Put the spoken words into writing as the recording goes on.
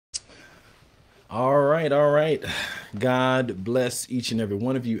All right, all right. God bless each and every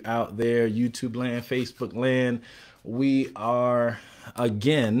one of you out there, YouTube land, Facebook land. We are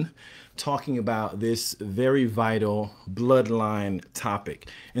again talking about this very vital bloodline topic.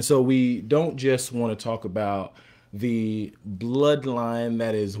 And so we don't just want to talk about the bloodline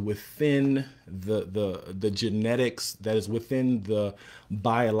that is within the genetics, that is within the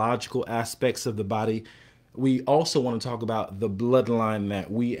biological aspects of the body. We also want to talk about the bloodline that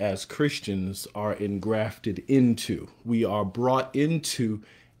we as Christians are engrafted into. We are brought into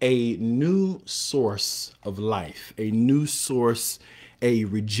a new source of life, a new source, a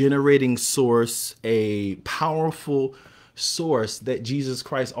regenerating source, a powerful source that Jesus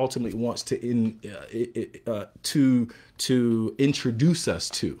Christ ultimately wants to introduce us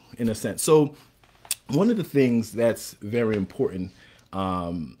to, in a sense. So one of the things that's very important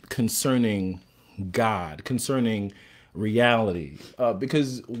concerning God, concerning reality,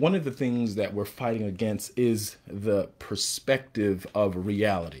 because one of the things that we're fighting against is the perspective of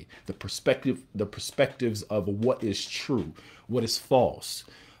reality, the perspectives of what is true, what is false,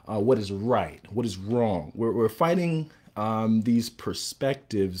 what is right, what is wrong. We're fighting these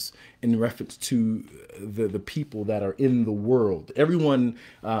perspectives in reference to the people that are in the world. Everyone,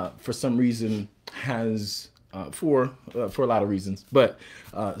 for some reason, has for a lot of reasons, but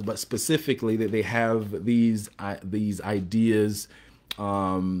specifically that they have these ideas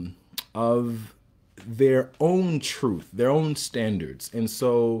of their own truth, their own standards, and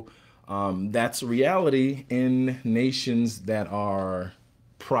so that's reality in nations that are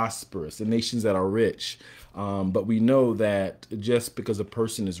prosperous, in nations that are rich. But we know that just because a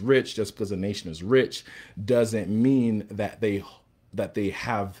person is rich, just because a nation is rich, doesn't mean that they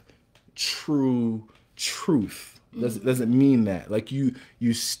have true truth. Doesn't mean that. Like you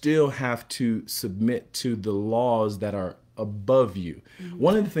still have to submit to the laws that are above you.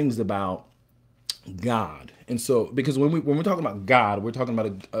 One of the things about God, and so because when we're talking about God, we're talking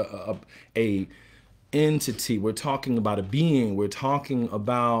about a entity. We're talking about a being. We're talking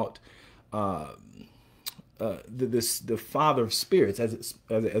about the Father of spirits, as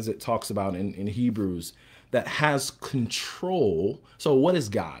it talks about in Hebrews, that has control. So what is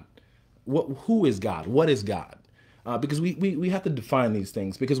God? Who is God? What is God? Because we have to define these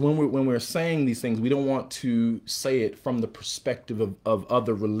things, because when we're saying these things, we don't want to say it from the perspective of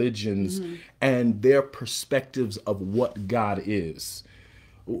other religions and their perspectives of what God is.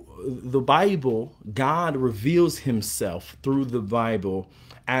 The Bible, God reveals himself through the Bible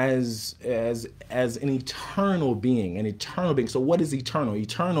as an eternal being, So what is eternal?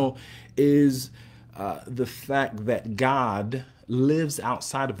 Eternal is the fact that God lives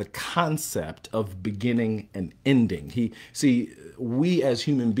outside of the concept of beginning and ending. We as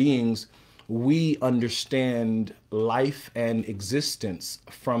human beings, we understand life and existence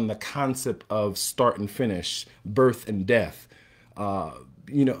from the concept of start and finish, birth and death.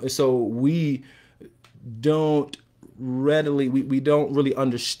 So we don't really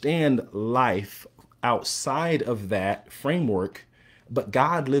understand life outside of that framework, but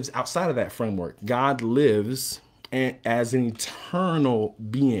God lives outside of that framework. God lives as an eternal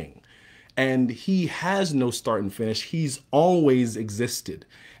being, and he has no start and finish. He's always existed.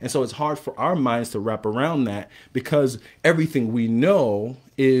 And so it's hard for our minds to wrap around that, because everything we know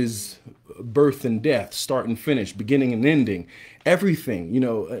is birth and death, start and finish, beginning and ending. Everything,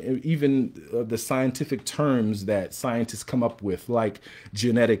 even the scientific terms that scientists come up with, like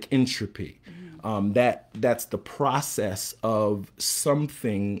genetic entropy, that's the process of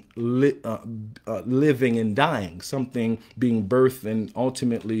something living and dying, something being birthed and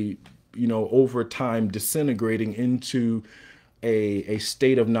ultimately, over time disintegrating into a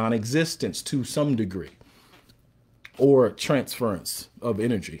state of non-existence to some degree, or transference of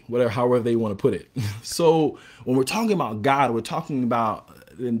energy, however they want to put it. So when we're talking about God, we're talking about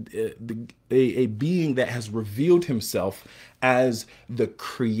a being that has revealed himself as the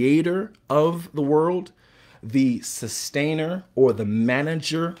creator of the world, the sustainer or the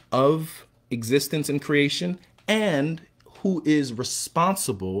manager of existence and creation, and who is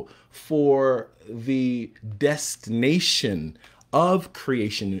responsible for the destination of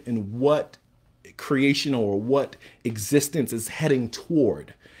creation and what creation or what existence is heading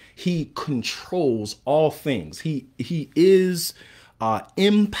toward. He controls all things. He is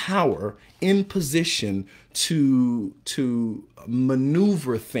in power, in position to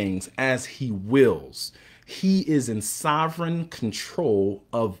maneuver things as he wills. He is in sovereign control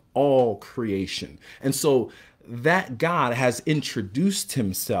of all creation. And so that God has introduced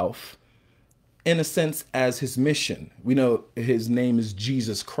himself, in a sense, as his mission. We know his name is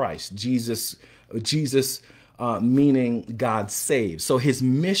Jesus Christ. Jesus meaning God saves. So his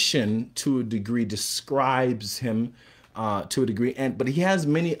mission, to a degree, describes him to a degree, but he has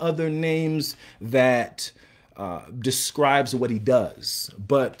many other names that describes what he does.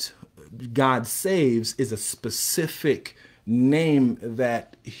 But God saves is a specific name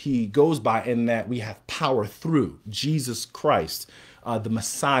that he goes by, in that we have power through Jesus Christ, the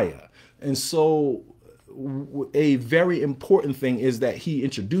Messiah. And so a very important thing is that he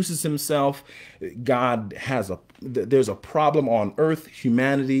introduces himself. There's a problem on earth.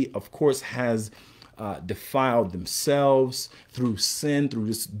 Humanity, of course, has defiled themselves through sin,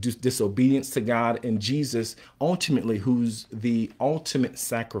 through disobedience to God. And Jesus, ultimately, who's the ultimate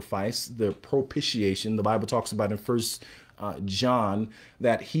sacrifice, the propitiation, the Bible talks about in First John,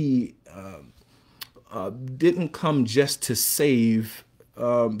 that he didn't come just to save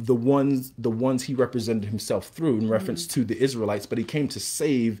the ones he represented himself through, in reference to the Israelites, but he came to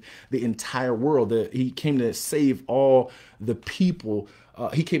save the entire world. He came to save all the people.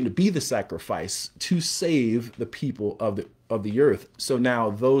 He came to be the sacrifice to save the people of the earth. So now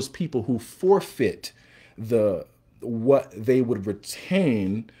those people who forfeit what they would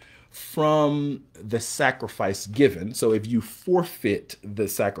retain from the sacrifice given. So if you forfeit the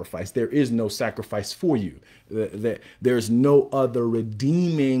sacrifice, there is no sacrifice for you. There's no other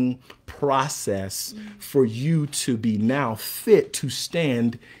redeeming process for you to be now fit to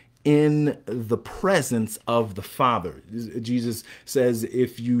stand in the presence of the Father. Jesus says,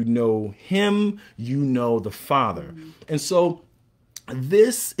 if you know him, you know the Father. And so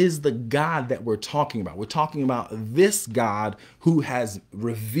this is the God that we're talking about. We're talking about this God who has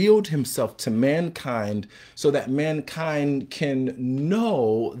revealed himself to mankind so that mankind can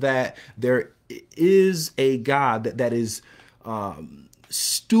know that there is a God that is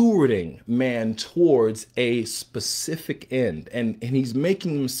stewarding man towards a specific end. And he's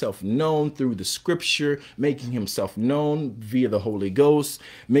making himself known through the scripture, making himself known via the Holy Ghost,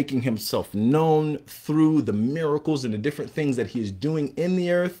 making himself known through the miracles and the different things that he is doing in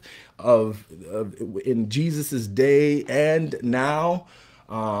the earth in Jesus's day and now.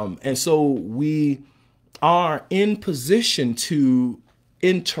 And so we are in position to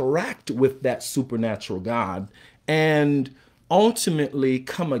interact with that supernatural God and ultimately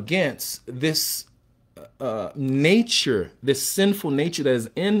come against this nature, this sinful nature that is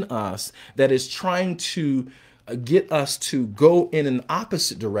in us, that is trying to get us to go in an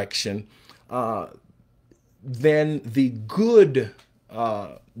opposite direction than the good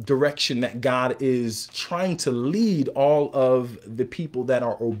direction that God is trying to lead all of the people that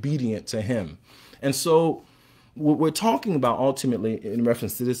are obedient to him. And so what we're talking about ultimately in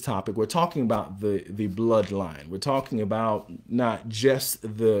reference to this topic, we're talking about the bloodline. We're talking about not just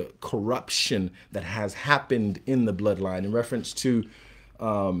the corruption that has happened in the bloodline in reference to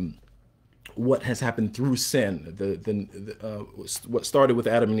what has happened through sin, what started with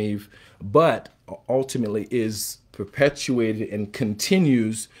Adam and Eve, but ultimately is perpetuated and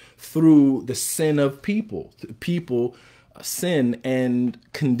continues through the sin of people. People sin and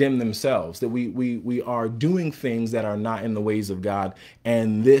condemn themselves, that we are doing things that are not in the ways of God,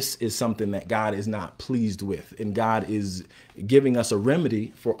 and this is something that God is not pleased with, and God is giving us a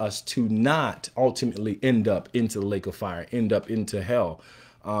remedy for us to not ultimately end up into the lake of fire, end up into hell.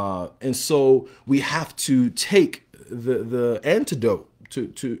 And so we have to take the antidote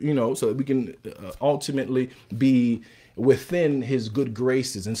to so that we can ultimately be within his good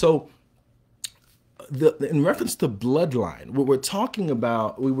graces. And so in reference to bloodline, what we were talking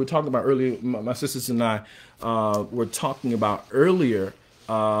about earlier, my sisters and I were talking about earlier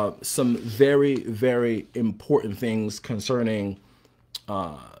some very, very important things concerning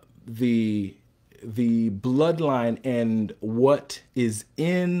the bloodline and what is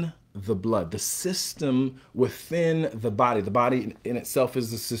in the blood, the system within the body. The body in itself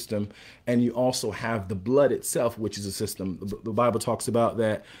is a system, and you also have the blood itself, which is a system. The Bible talks about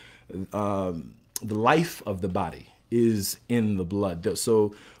that the life of the body is in the blood.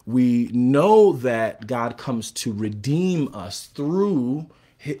 So we know that God comes to redeem us through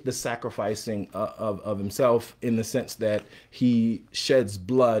the sacrificing of himself, in the sense that he sheds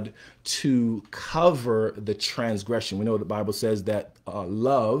blood to cover the transgression. We know the Bible says that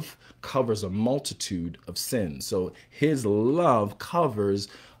love covers a multitude of sins. So his love covers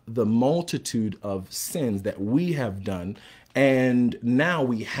the multitude of sins that we have done. And now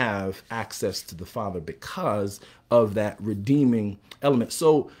we have access to the Father because of that redeeming element.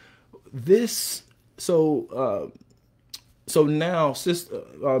 So now,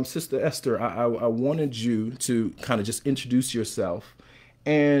 Sister Esther, I wanted you to kind of just introduce yourself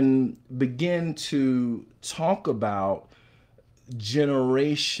and begin to talk about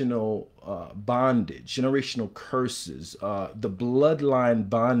generational bondage, generational curses, the bloodline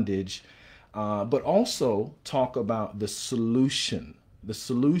bondage, but also talk about the solution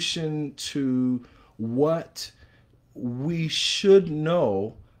to what we should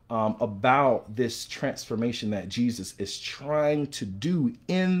know about this transformation that Jesus is trying to do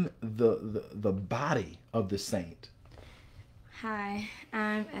in the body of the saint. Hi,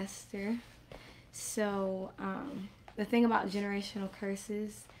 I'm Esther. So the thing about generational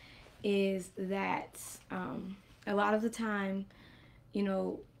curses is that a lot of the time,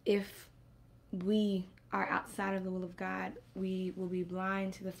 if we are outside of the will of God, we will be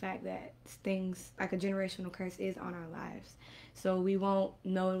blind to the fact that things like a generational curse is on our lives. So we won't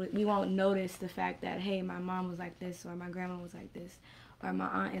notice the fact that, hey, my mom was like this, or my grandma was like this, or my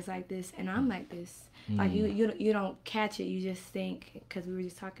aunt is like this, and I'm like this. Like you don't catch it. You just think, because we were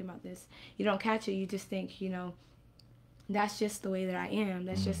just talking about this, you don't catch it. You just think, that's just the way that I am.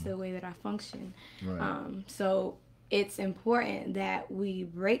 That's just the way that I function. Right. So it's important that we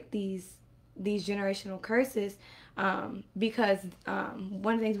break these generational curses, because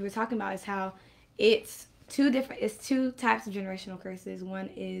one of the things we were talking about is how it's two types of generational curses. One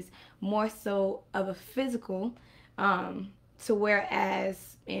is more so of a physical, to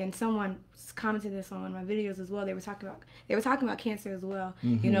whereas, and someone commented this on one of my videos as well, they were talking about cancer as well.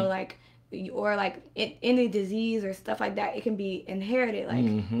 Or like any disease or stuff like that, it can be inherited.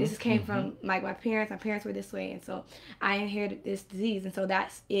 Like this came from like my parents were this way, and so I inherited this disease, and so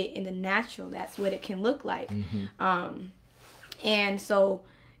that's it in the natural. That's what it can look like. And so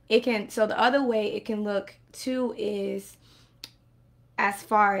the other way it can look too is as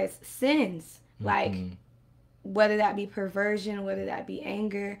far as sins, like whether that be perversion, whether that be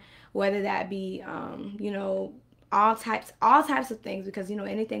anger, whether that be all types of things, because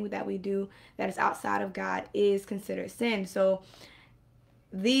anything that we do that is outside of God is considered sin. So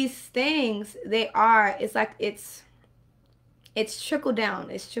these things, it's trickled down.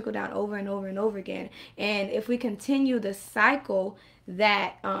 It's trickled down over and over and over again. And if we continue the cycle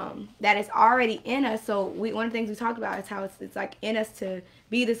that is already in us, so one of the things we talked about is how it's like in us to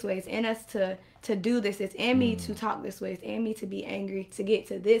be this way. It's in us to do this. It's in me to talk this way. It's in me to be angry, to get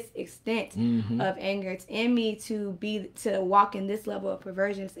to this extent of anger. It's in me to walk in this level of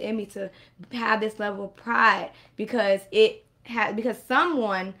perversion. It's in me to have this level of pride because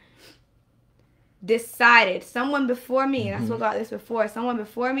someone before me, and I spoke about this before, someone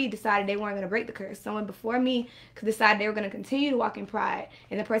before me decided they weren't going to break the curse. Someone before me decided they were going to continue to walk in pride,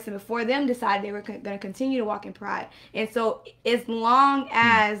 and the person before them decided they were going to continue to walk in pride. And so as long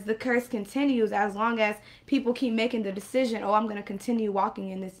as the curse continues, as long as people keep making the decision, I'm going to continue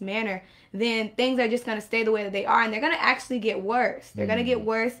walking in this manner, then things are just going to stay the way that they are, and they're going to actually get worse. They're going to get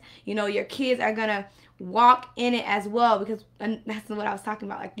worse. Your kids are going to walk in it as well, because that's what I was talking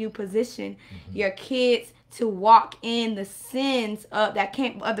about. Like, you position your kids to walk in the sins of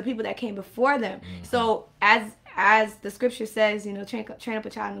the people that came before them. So as the scripture says, train up a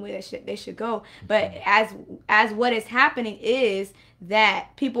child in the way that they should go. But as what is happening is that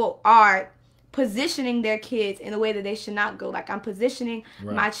people are positioning their kids in the way that they should not go. Like, I'm positioning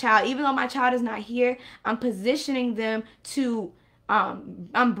my child, even though my child is not here, I'm positioning them to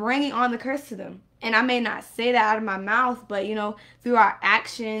I'm bringing on the curse to them. And I may not say that out of my mouth, but, through our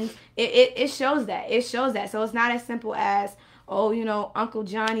actions, it shows that. It shows that. So it's not as simple as, Uncle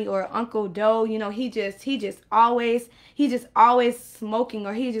Johnny or Uncle Doe, he just always smoking,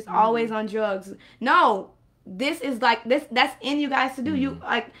 or he just always on drugs. No, this is like this. That's in you guys to do. You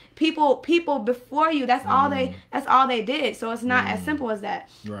like people before you. That's all they did. So it's not as simple as that.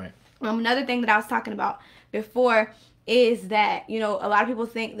 Right. Another thing that I was talking about before is that, a lot of people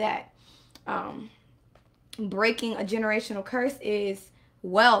think that breaking a generational curse is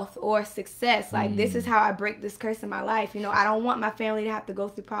wealth or success. Like, this is how I break this curse in my life. I don't want my family to have to go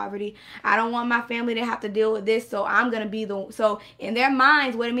through poverty. I don't want my family to have to deal with this. So I'm going to be so in their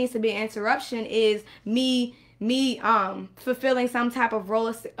minds, what it means to be an interruption is me fulfilling some type of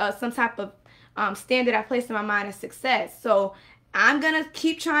role, some type of standard I placed in my mind as success. So I'm gonna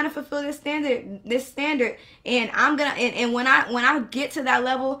keep trying to fulfill this standard, and I'm gonna and when I get to that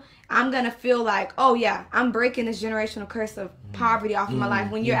level, I'm gonna feel like, oh yeah, I'm breaking this generational curse of poverty off of my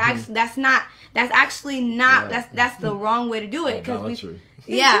life. When you're actually that's the wrong way to do it, because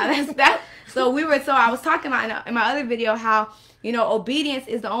So I was talking about in my other video how, obedience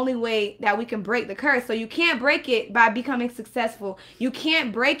is the only way that we can break the curse. So you can't break it by becoming successful. You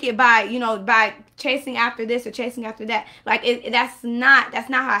can't break it by, by chasing after this or chasing after that. Like, that's not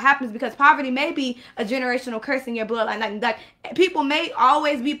how it happens, because poverty may be a generational curse in your bloodline. Like people may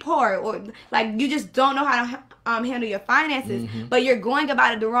always be poor. or like you just don't know how to handle your finances, but you're going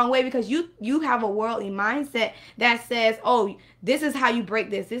about it the wrong way because you have a worldly mindset that says, oh, this is how you break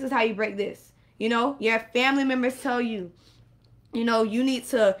this. This is how you break this. You know, your family members tell you, you know, you need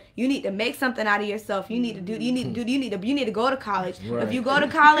to make something out of yourself. You need to go to college. Right. If you go to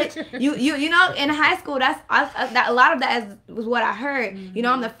college, you know, in high school, that a lot of that was what I heard. You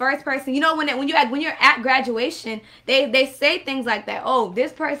know, I'm the first person. You know, when you're at graduation, they say things like that. Oh,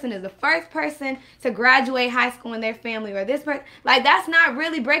 this person is the first person to graduate high school in their family, or this person, like, that's not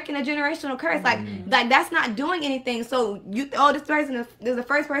really breaking a generational curse. Like that's not doing anything. So this person is the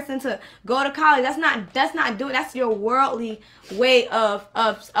first person to go to college. That's not doing. That's your worldly way of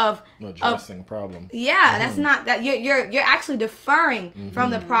addressing problem. Yeah, that's not that you're actually deferring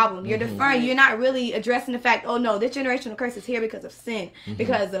from the problem. You're deferring. You're not really addressing the fact, oh no, this generational curse is here because of sin,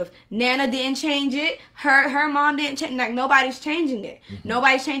 because of Nana didn't change it, her mom didn't change. Like, nobody's changing it.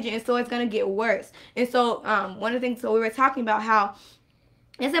 Nobody's changing it, and so it's gonna get worse. And so one of the things, so we were talking about how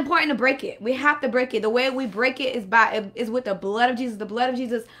it's important to break it. We have to break it. The way we break it is with the blood of Jesus. The blood of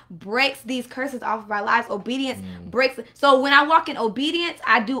Jesus breaks these curses off of our lives. Obedience breaks. So when I walk in obedience,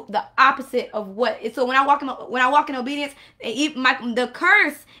 I do the opposite of what. So when I walk in obedience, the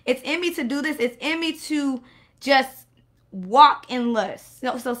curse, it's in me to do this. It's in me to just walk in lust.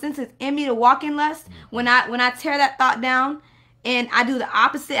 So since it's in me to walk in lust, when I tear that thought down and I do the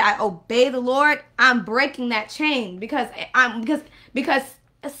opposite, I obey the Lord, I'm breaking that chain because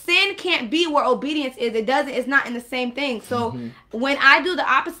sin can't be where obedience is. It's not in the same thing. So when I do the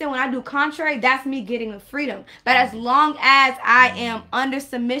opposite, when I do contrary, that's me getting the freedom. But as long as I am under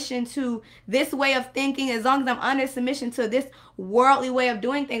submission to this way of thinking, as long as I'm under submission to this worldly way of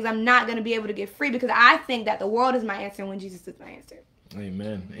doing things, I'm not going to be able to get free, because I think that the world is my answer when Jesus is my answer.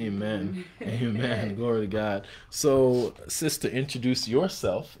 Amen. Amen. Amen. Glory to God. So, sister, introduce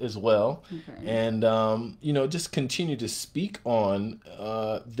yourself as well. Okay. And, just continue to speak on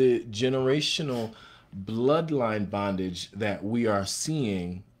the generational bloodline bondage that we are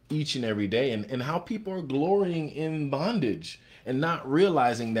seeing each and every day, and how people are glorying in bondage and not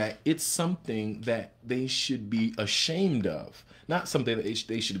realizing that it's something that they should be ashamed of, not something that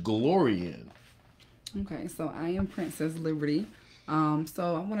they should glory in. Okay, so I am Princess Liberty.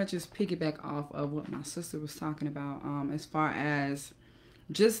 So I want to just piggyback off of what my sister was talking about, as far as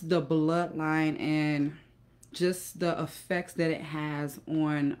just the bloodline and just the effects that it has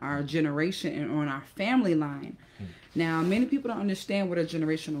on our generation and on our family line. Now, many people don't understand what a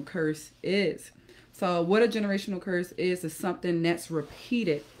generational curse is. So what a generational curse is something that's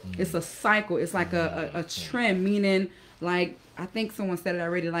repeated. It's a cycle. It's like a trend, meaning, like, I think someone said it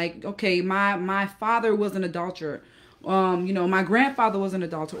already, like, okay, my father was an adulterer. My grandfather was an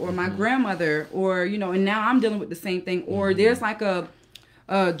adulterer, or my grandmother, or, and now I'm dealing with the same thing. Or there's like a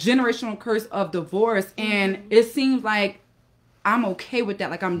generational curse of divorce, and it seems like I'm okay with that,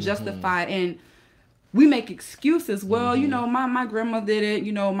 like I'm justified, and we make excuses. Well, my grandma did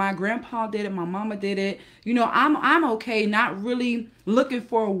it, my grandpa did it, my mama did it, I'm okay, not really looking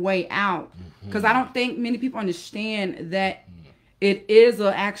for a way out, because I don't think many people understand that it is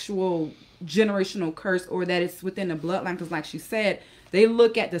an actual generational curse, or that it's within the bloodline. Because like she said, they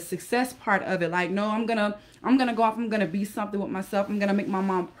look at the success part of it, like, no, I'm gonna go off, I'm gonna be something with myself, I'm gonna make my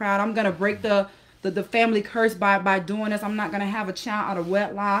mom proud, I'm gonna break the family curse by doing this, I'm not gonna have a child out of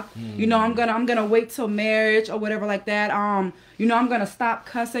wedlock, I'm gonna wait till marriage or whatever like that, I'm gonna stop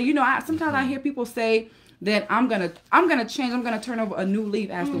cussing. Sometimes I hear people say that I'm gonna change, I'm gonna turn over a new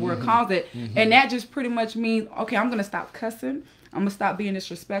leaf, as the word calls it, and that just pretty much means, okay, I'm gonna stop cussing, I'm gonna stop being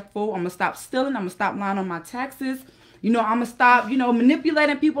disrespectful, I'm gonna stop stealing, I'm gonna stop lying on my taxes, I'm gonna stop,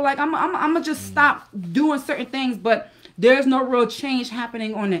 manipulating people. Like, I'm gonna just stop doing certain things, but there's no real change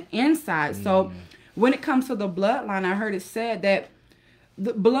happening on the inside. So when it comes to the bloodline, I heard it said that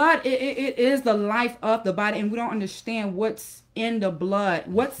the blood, it is the life of the body, and we don't understand what's in the blood.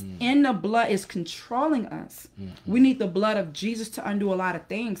 What's in the blood is controlling us. We need the blood of Jesus to undo a lot of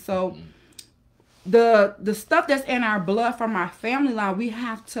things. So the stuff that's in our blood from our family line, we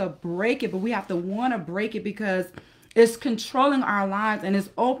have to break it, but we have to want to break it, because it's controlling our lives, and it's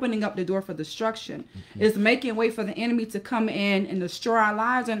opening up the door for destruction. It's making way for the enemy to come in and destroy our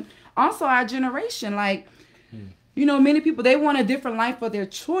lives, and also our generation. Like, many people, they want a different life for their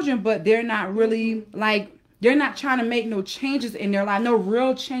children, but they're not really, like, they're not trying to make no changes in their life, no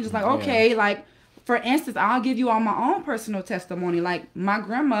real changes. Like, okay, like, for instance, I'll give you all my own personal testimony. Like, my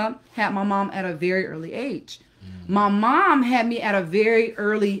grandma had my mom at a very early age. My mom had me at a very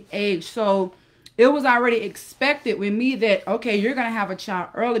early age. So it was already expected with me that, okay, you're going to have a child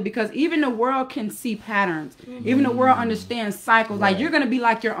early, because even the world can see patterns. Even the world understands cycles. Like, you're going to be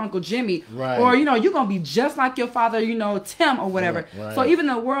like your Uncle Jimmy. Or, you know, you're going to be just like your father, you know, Tim or whatever. So even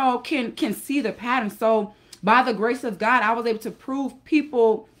the world can see the pattern. So by the grace of God, I was able to prove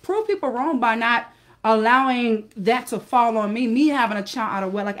people wrong by not allowing that to fall on me. Me having a child out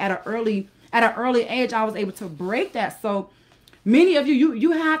of wedlock at an early age, I was able to break that. So many of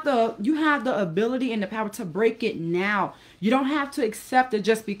you have the ability and the power to break it now. You don't have to accept it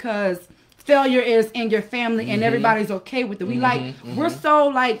just because failure is in your family and everybody's okay with it. We're so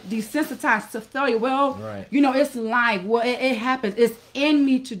like desensitized to failure. Well, you know, it's life. Well, it happens. It's in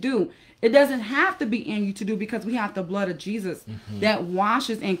me to do. It doesn't have to be in you to do, because we have the blood of Jesus that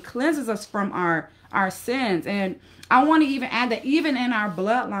washes and cleanses us from our sins. And I want to even add that even in our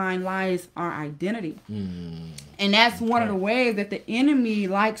bloodline lies our identity. And that's one of the ways that the enemy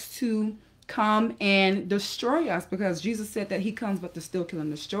likes to come and destroy us, because Jesus said that he comes but to steal, kill,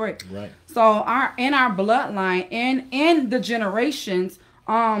 and destroy. So in our bloodline and in the generations,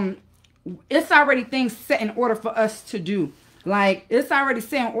 it's already things set in order for us to do. Like, it's already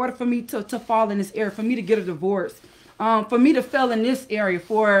set in order for me to fall in this area, for me to get a divorce, for me to fail in this area,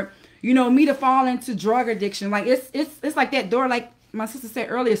 for, you know, me to fall into drug addiction. Like, it's like that door, like my sister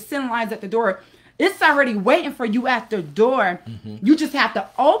said earlier, sin lies at the door. It's already waiting for you at the door. You just have to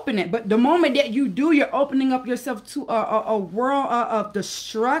open it. But the moment that you do, you're opening up yourself to a world of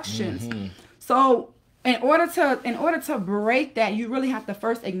destructions. So in order to break that, you really have to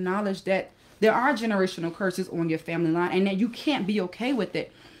first acknowledge that there are generational curses on your family line, and that you can't be okay with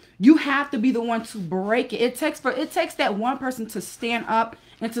it. You have to be the one to break it. It takes that one person to stand up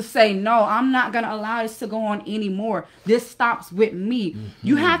and to say, no, I'm not going to allow this to go on anymore. This stops with me.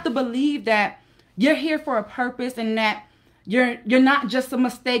 You have to believe that you're here for a purpose, and that you're not just a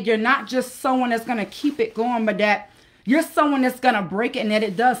mistake. You're not just someone that's going to keep it going, but that you're someone that's going to break it, and that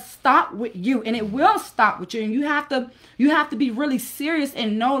it does stop with you, and it will stop with you. And you have to be really serious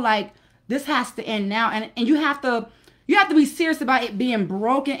and know, like, this has to end now, and you have to be serious about it being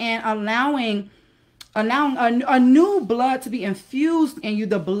broken, and allowing a new blood to be infused in you,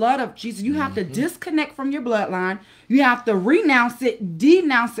 the blood of Jesus. You have to disconnect from your bloodline. You have to renounce it,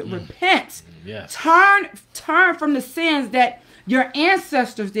 denounce it, repent. Turn from the sins that your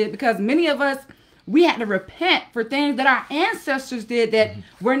ancestors did, because many of us, we had to repent for things that our ancestors did that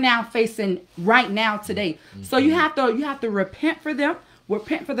we're now facing right now today. So you have to repent for them.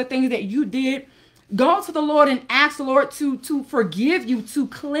 Repent for the things that you did. Go to the Lord and ask the Lord to forgive you, to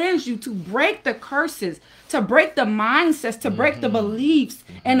cleanse you, to break the curses, to break the mindsets, to break the beliefs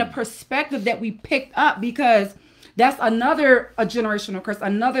and the perspective that we picked up, because that's a generational curse,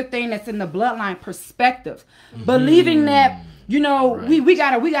 another thing that's in the bloodline perspective. Believing that, you know, we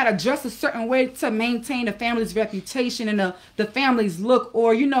gotta dress a certain way to maintain the family's reputation and the family's look,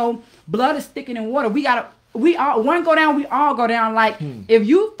 or, you know, blood is thicker than water. We all, one go down, we all go down. Like, if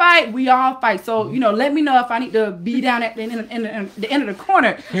you fight, we all fight. So, you know, let me know if I need to be down at the end of the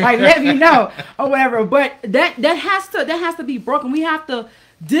corner. Like, let me know or whatever. But that has to be broken. We have to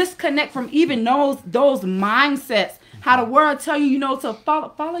disconnect from even those mindsets. How the world tell you, you know, to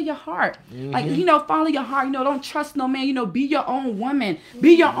follow your heart. Like, you know, follow your heart. You know, don't trust no man. You know, be your own woman.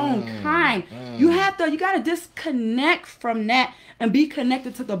 Be your own kind. You got to disconnect from that and be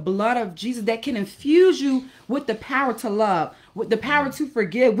connected to the blood of Jesus that can infuse you with the power to love, with the power to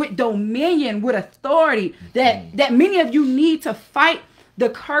forgive, with dominion, with authority that many of you need to fight the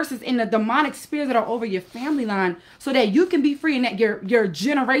curses and the demonic spirits that are over your family line, so that you can be free, and that your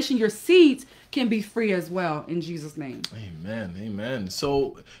generation, your seeds, can be free as well, in Jesus' name. Amen. Amen.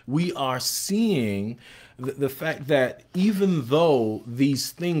 So we are seeing the fact that even though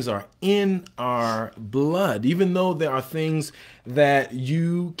these things are in our blood, even though there are things that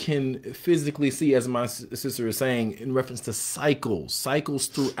you can physically see, as my sister is saying, in reference to cycles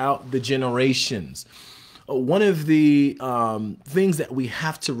throughout the generations, one of the things that we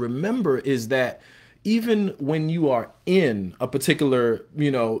have to remember is that even when you are in a particular,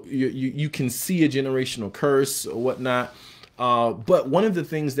 you know, you can see a generational curse or whatnot. But one of the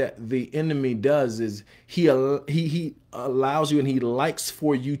things that the enemy does is he allows you, and he likes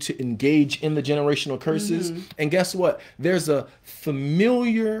for you to engage in the generational curses. And guess what? There's a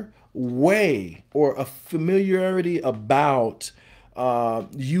familiar way or a familiarity about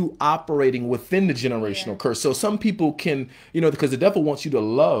you operating within the generational curse. So some people can, you know, because the devil wants you to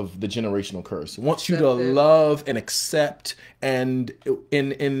love the generational curse, wants you to love and accept, and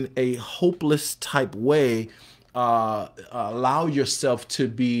in a hopeless type way, allow yourself to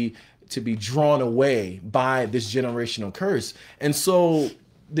be drawn away by this generational curse. And so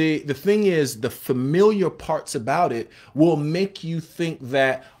the thing is, the familiar parts about it will make you think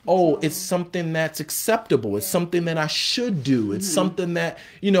that, oh, it's something that's acceptable. It's something that I should do. It's something that,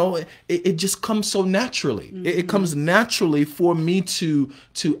 it just comes so naturally. It comes naturally for me to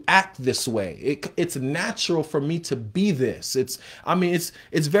act this way. It's natural for me to be this. It's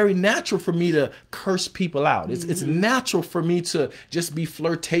very natural for me to curse people out. It's natural for me to just be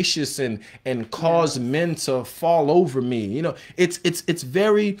flirtatious and cause men to fall over me. It's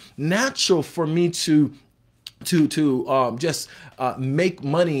very natural for me to just make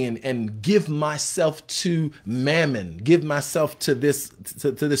money and give myself to mammon, give myself to this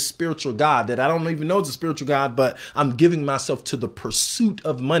spiritual God that I don't even know it's a spiritual God, but I'm giving myself to the pursuit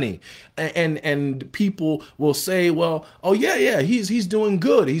of money. And people will say, well, oh yeah, he's doing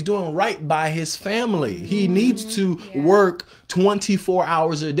good. He's doing right by his family. He needs to work 24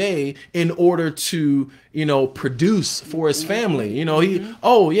 hours a day in order to, produce for his family.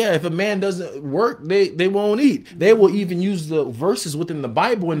 If a man doesn't work, they won't eat. They will even use the verses within the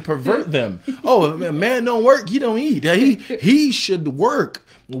Bible and pervert them. Oh, if a man don't work, he don't eat. He should work,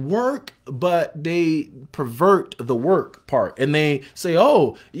 but they pervert the work part. And they say,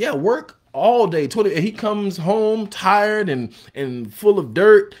 oh yeah, work all day. He comes home tired and full of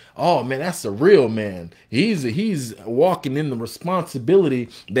dirt. Oh man, that's a real man. He's walking in the responsibility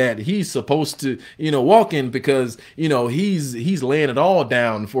that he's supposed to, walk in, because, he's laying it all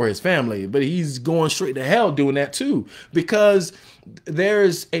down for his family, but he's going straight to hell doing that too, because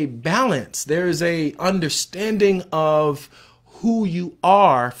there's a balance. There's a understanding of who you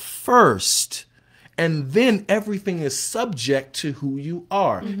are first. And then everything is subject to who you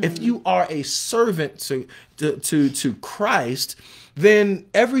are. If you are a servant to Christ, then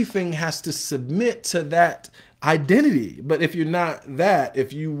everything has to submit to that identity. But if you're not that,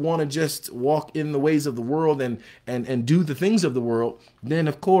 if you want to just walk in the ways of the world and do the things of the world, then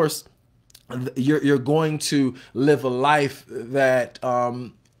of course you're going to live a life that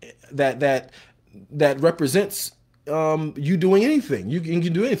represents you doing anything. You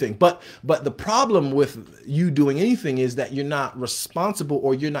can do anything. But the problem with you doing anything is that you're not responsible,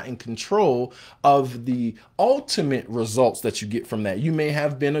 or you're not in control of the ultimate results that you get from that. You may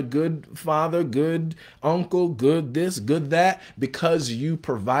have been a good father, good uncle, good this, good that, because you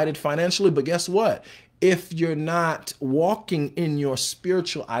provided financially. But guess what? If you're not walking in your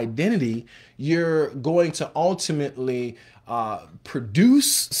spiritual identity, you're going to ultimately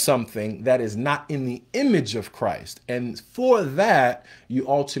produce something that is not in the image of Christ. And for that, you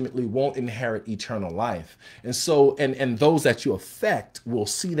ultimately won't inherit eternal life. And so, and those that you affect will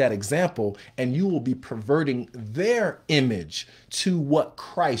see that example, and you will be perverting their image to what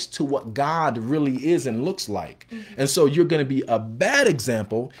Christ, to what God really is and looks like. And so you're going to be a bad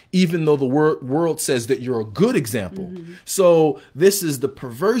example, even though the world says that you're a good example. So this is the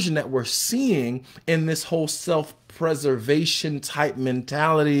perversion that we're seeing in this whole self-preservation type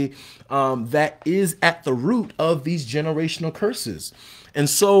mentality that is at the root of these generational curses. And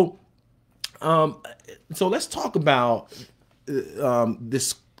so let's talk about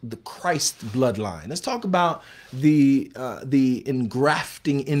the Christ bloodline. Let's talk about the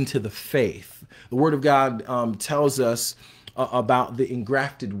engrafting into the faith. The Word of God tells us about the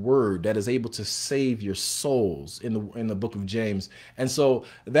engrafted word that is able to save your souls in the book of James. And so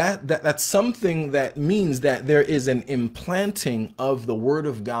that's something that means that there is an implanting of the word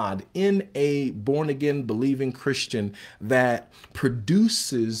of God in a born again believing Christian that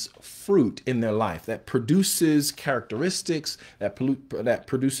produces fruit in their life, that produces characteristics, that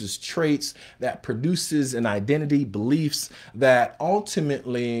produces traits, that produces an identity, beliefs that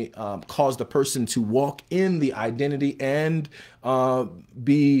ultimately cause the person to walk in the identity and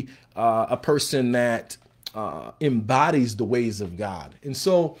be a person that embodies the ways of God. And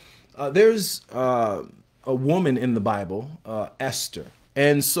so there's a woman in the Bible, Esther.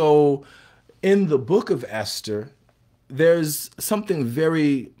 And so in the book of Esther, there's something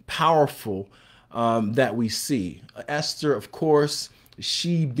very powerful that we see. Esther, of course,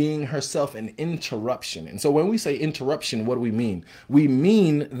 she being herself an interruption. And so when we say interruption, what do we mean? We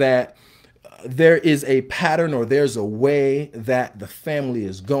mean that there is a pattern, or there's a way that the family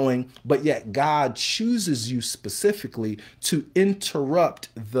is going, but yet God chooses you specifically to interrupt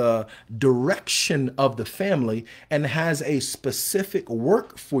the direction of the family and has a specific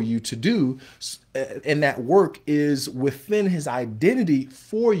work for you to do. And that work is within his identity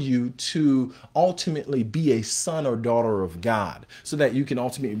for you to ultimately be a son or daughter of God, so that you can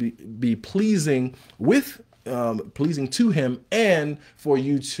ultimately be pleasing with pleasing to him, and for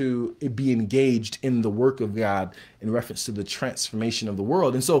you to be engaged in the work of God in reference to the transformation of the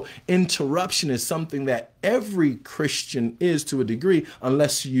world. And so interruption is something that every Christian is to a degree,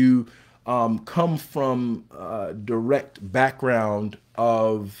 unless you come from a direct background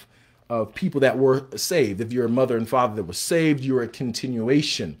of people that were saved. If you're a mother and father that was saved, you're a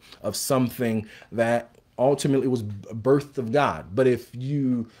continuation of something that ultimately was birth of God. But if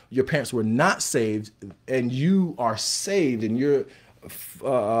your parents were not saved and you are saved and you're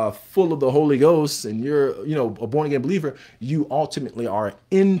full of the Holy Ghost and you're, a born again believer, you ultimately are an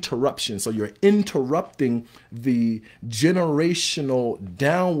interruption. So you're interrupting the generational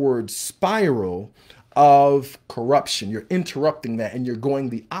downward spiral of corruption. You're interrupting that, and you're going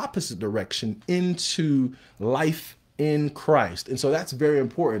the opposite direction into life in Christ. And so that's very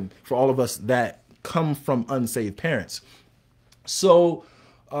important for all of us that come from unsaved parents. So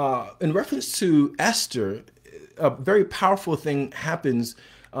in reference to Esther, a very powerful thing happens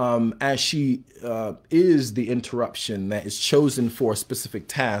as she is the interruption that is chosen for a specific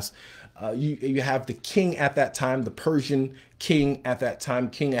task. You have the king at that time, the Persian king at that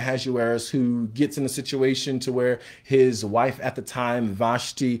time, King Ahasuerus, who gets in a situation to where his wife at the time,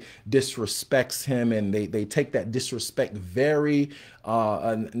 Vashti, disrespects him, and they take that disrespect very,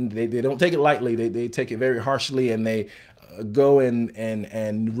 and they don't take it lightly. They take it very harshly, and they go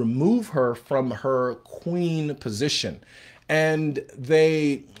and remove her from her queen position. And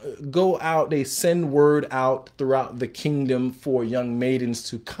they go out, they send word out throughout the kingdom for young maidens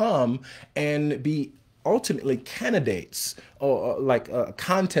to come and be ultimately candidates, or like a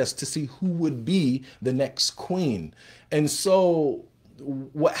contest to see who would be the next queen. And so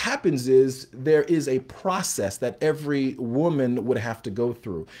what happens is there is a process that every woman would have to go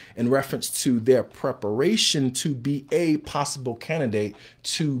through in reference to their preparation to be a possible candidate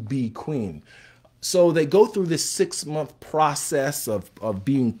to be queen. So they go through this 6-month process of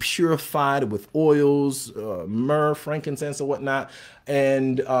being purified with oils, myrrh, frankincense, and whatnot.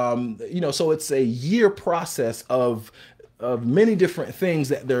 And, so it's a year process of many different things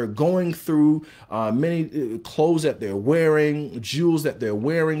that they're going through, many clothes that they're wearing, jewels that they're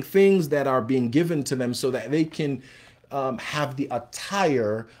wearing, things that are being given to them so that they can have the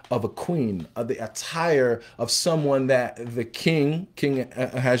attire of a queen, the attire of someone that the King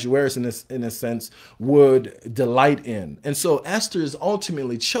Ahasuerus in a sense would delight in. And so Esther is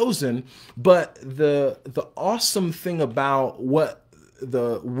ultimately chosen, but the awesome thing about what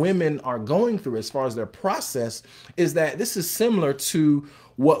the women are going through as far as their process is that this is similar to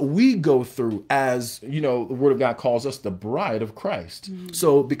what we go through as, the Word of God calls us the bride of Christ. Mm-hmm.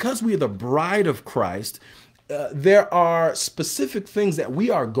 So because we are the bride of Christ, there are specific things that we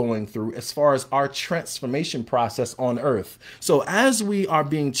are going through as far as our transformation process on earth. So as we are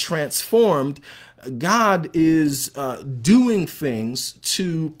being transformed, God is doing things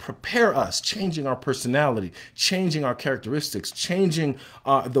to prepare us, changing our personality, changing our characteristics, changing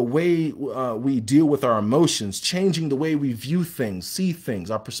the way we deal with our emotions, changing the way we view things, see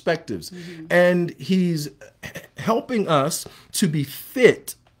things, our perspectives. Mm-hmm. And he's helping us to be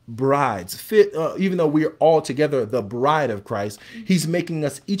fit brides, fit, even though we are all together the bride of Christ, he's making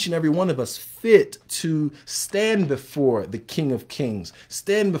us, each and every one of us, fit to stand before the King of Kings,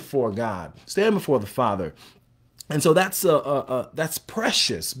 stand before God, stand before the Father. And so that's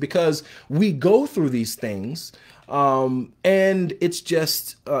precious, because we go through these things, and it's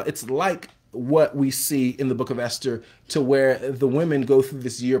just it's like what we see in the book of Esther, to where the women go through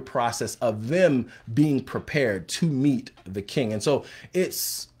this year process of them being prepared to meet the king. And so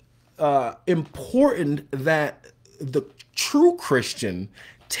it's important that the true Christian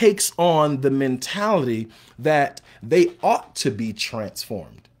takes on the mentality that they ought to be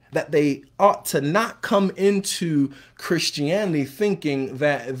transformed, that they ought to not come into Christianity thinking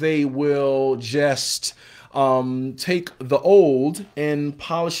that they will just take the old and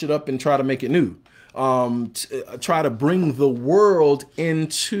polish it up and try to make it new, try to bring the world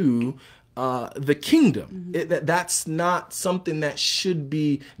into the kingdom. Mm-hmm. That's not something that should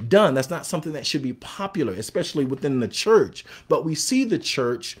be done. That's not something that should be popular, especially within the church. But we see the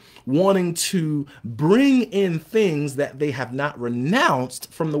church wanting to bring in things that they have not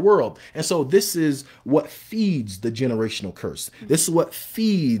renounced from the world. And so this is what feeds the generational curse. Mm-hmm. This is what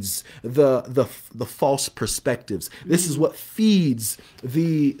feeds the false perspectives. Mm-hmm. This is what feeds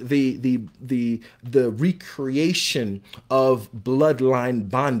the recreation of bloodline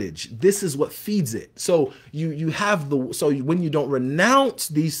bondage. This is what feeds it. So you have when you don't renounce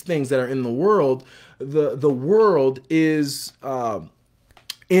these things that are in the world, the world is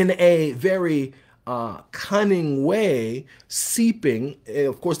in a very cunning way, seeping,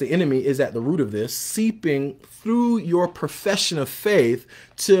 of course the enemy is at the root of this, seeping through your profession of faith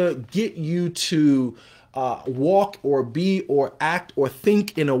to get you to walk or be or act or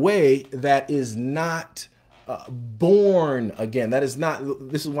think in a way that is not born again. That is not,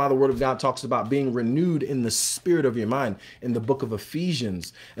 this is why the word of God talks about being renewed in the spirit of your mind in the book of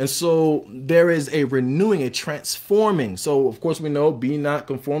Ephesians. And so there is a renewing, a transforming. So of course we know, be not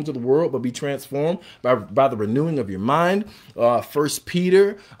conformed to the world, but be transformed by the renewing of your mind. 1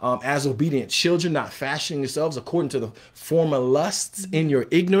 Peter, as obedient children, not fashioning yourselves according to the former lusts in your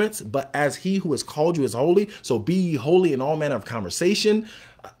ignorance, but as he who has called you is holy. So be ye holy in all manner of conversation.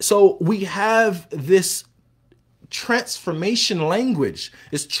 So we have this transformation language,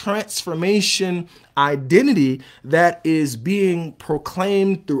 is transformation identity that is being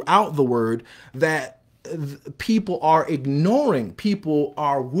proclaimed throughout the word that people are ignoring. People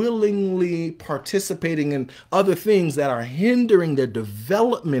are willingly participating in other things that are hindering their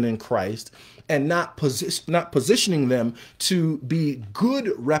development in Christ and not positioning them to be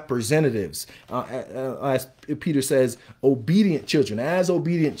good representatives. As Peter says, obedient children, as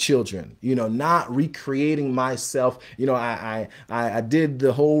obedient children, not recreating myself. I did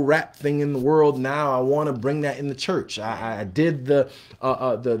the whole rap thing in the world. Now I want to bring that in the church. I did the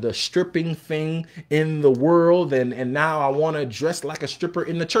stripping thing in the world, and now I want to dress like a stripper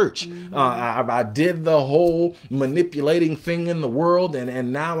in the church. I did the whole manipulating thing in the world,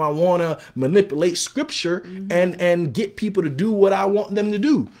 and now I want to manipulate scripture and get people to do what I want them to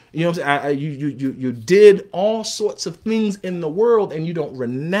do. You know what I'm saying? You did all sorts of things in the world, and you don't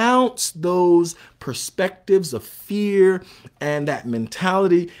renounce those perspectives of fear and that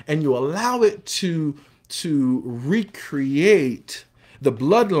mentality, and you allow it to recreate the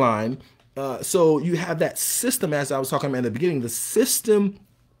bloodline. So you have that system, as I was talking about in the beginning, the system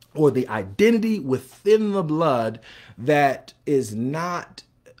or the identity within the blood that is not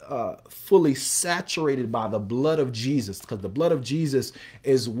fully saturated by the blood of Jesus, because the blood of Jesus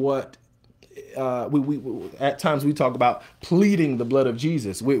is what we at times we talk about pleading the blood of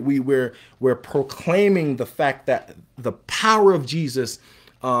Jesus. We're proclaiming the fact that the power of Jesus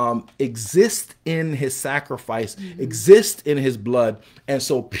exists in his sacrifice, exists in his blood, and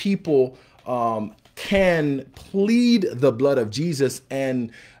so people can plead the blood of Jesus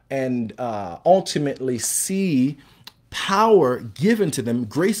and ultimately see power given to them,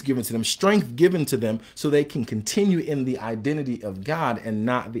 grace given to them, strength given to them, so they can continue in the identity of God and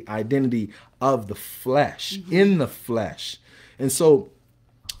not the identity of the flesh, in the flesh. And so,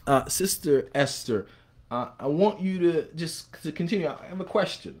 Sister Esther, I want you to continue. I have a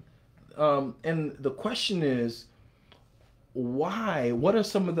question. And the question is, why? What are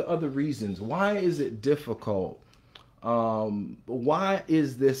some of the other reasons? Why is it difficult? Why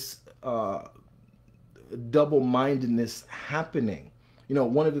is this double-mindedness happening?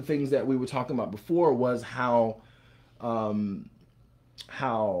 One of the things that we were talking about before was how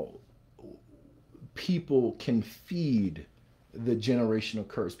people can feed the generational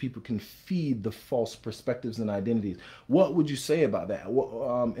curse. People can feed the false perspectives and identities. What would you say about that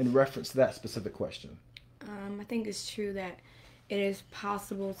in reference to that specific question? I think it's true that it is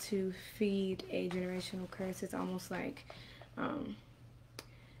possible to feed a generational curse. It's almost like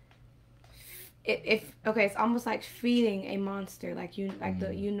it's almost like feeding a monster. Like you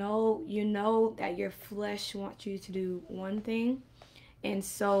know that your flesh wants you to do one thing, and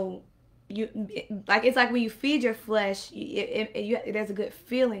so it's like when you feed your flesh, there's a good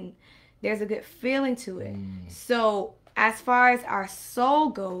feeling. There's a good feeling to it. So as far as our soul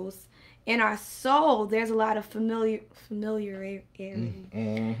goes, in our soul, there's a lot of familiarity.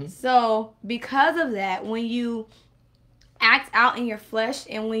 So because of that, when you act out in your flesh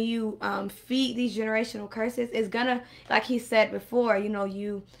and when you feed these generational curses, it's gonna, like he said before,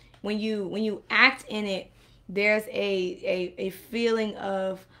 when you act in it, there's a feeling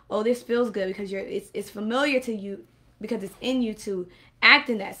of, oh, this feels good because it's familiar to you because it's in you to act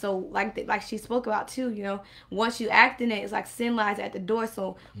in that. So like she spoke about too, once you act in it, it's like sin lies at the door.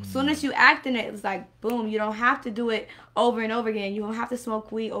 So as soon as you act in it, it's like boom, you don't have to do it over and over again. You don't have to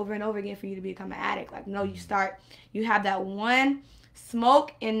smoke weed over and over again for you to become an addict. Like no, you have that one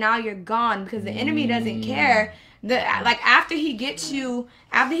smoke and now you're gone, because the enemy doesn't care. After he gets you,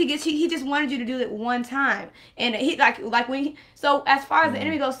 he just wanted you to do it one time. And he so as far as the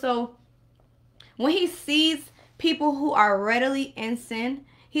enemy goes, so when he sees people who are readily in sin,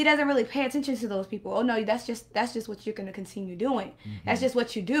 he doesn't really pay attention to those people. Oh no, that's just what you're going to continue doing. That's just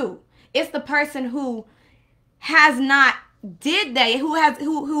what you do. It's the person who has not did that,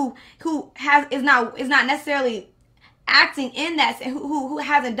 is not necessarily acting in that, who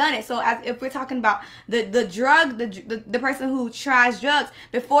hasn't done it. So if we're talking about the person who tries drugs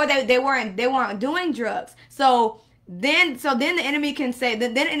before they weren't doing drugs. So then the enemy can say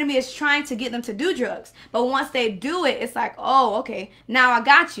that then the enemy is trying to get them to do drugs. But once they do it, it's like, oh, okay, now I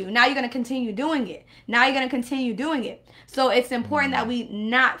got you. Now you're going to continue doing it. Now you're going to continue doing it. So it's important that we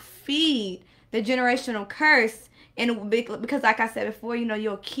not feed the generational curse, and because like I said before,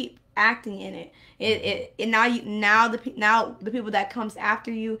 you'll keep acting in it. Now the people that comes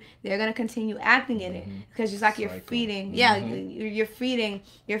after you, they're gonna continue acting in it, because just like you're feeding, you're feeding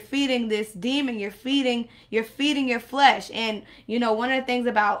this demon, you're feeding your flesh. And one of the things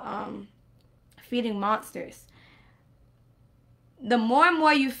about feeding monsters, the more and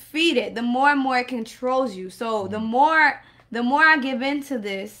more you feed it, the more and more it controls you. So the more I give into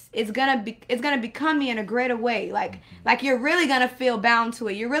this, it's gonna become me in a greater way. Like you're really gonna feel bound to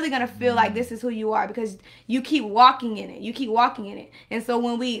it. You're really gonna feel like this is who you are, because you keep walking in it. You keep walking in it. And so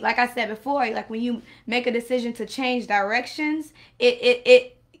when we, like I said before, like when you make a decision to change directions,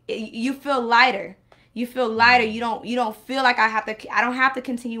 you feel lighter. You feel lighter. You don't feel like I don't have to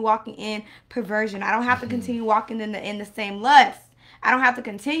continue walking in perversion. I don't have to continue walking in the same lust. I don't have to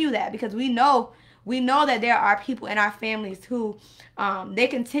continue that, because we know that there are people in our families who they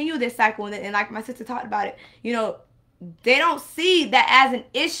continue this cycle, and like my sister talked about it, they don't see that as an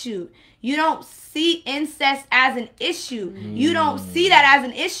issue. You don't see incest as an issue. You don't see that as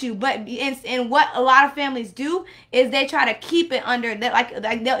an issue. But and what a lot of families do is they try to keep it under that,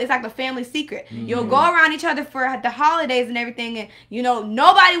 it's like a family secret. You'll go around each other for the holidays and everything, and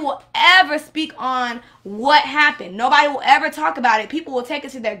nobody will ever speak on what happened. Nobody will ever talk about it. People will take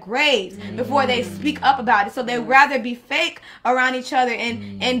it to their graves before they speak up about it. So they'd rather be fake around each other,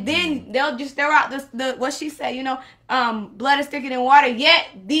 and then they'll just throw out the what she said, blood is thicker than water. Yet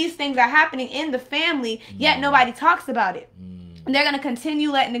these things are happening in the family, yet nobody talks about it. And they're going to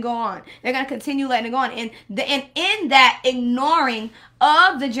continue letting it go on. They're going to continue letting it go on. And in that ignoring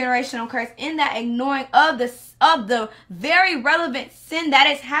of the generational curse, in that ignoring of the very relevant sin that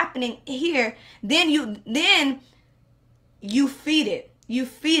is happening here, then you feed it. You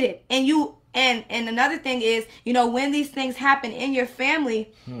feed it. And another thing is, when these things happen in your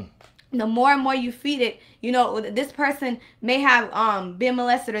family, the more and more you feed it, this person may have been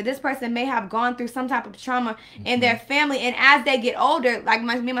molested, or this person may have gone through some type of trauma in their family. And as they get older, like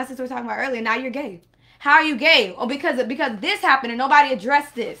me and my sister were talking about earlier, now you're gay. How are you gay? Oh, because this happened and nobody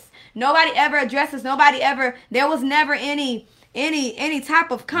addressed this. Nobody ever addressed this. There was never any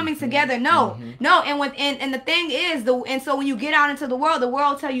type of coming together. No. And the thing is, so when you get out into the world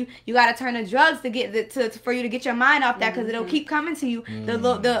will tell you got to turn to drugs for you to get your mind off that, because it'll keep coming to you.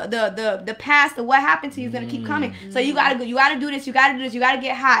 The past of what happened to you is gonna keep coming. So you gotta do this. You gotta do this. You gotta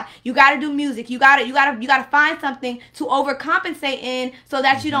get high. You gotta do music. You gotta find something to overcompensate in, so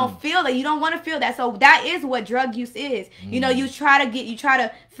that you don't feel that. You don't want to feel that. So that is what drug use is. You try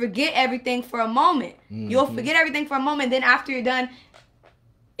to forget everything for a moment. You'll forget everything for a moment. Then after you're done,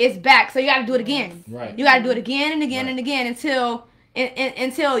 it's back. So you got to do it again. Right. You got to do it again and again and again until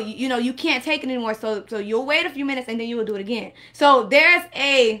you can't take it anymore. So you'll wait a few minutes and then you will do it again. So we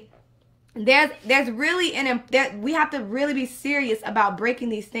have to really be serious about breaking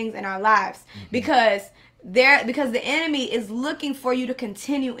these things in our lives, because the enemy is looking for you to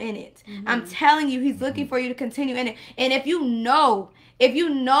continue in it. I'm telling you, he's looking for you to continue in it. And if you know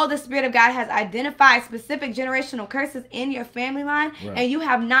the Spirit of God has identified specific generational curses in your family line, and you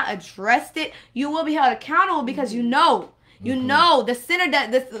have not addressed it, you will be held accountable, because you know the sinner.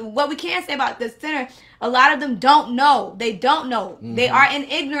 What we can say about the sinner, a lot of them don't know. They don't know. They are in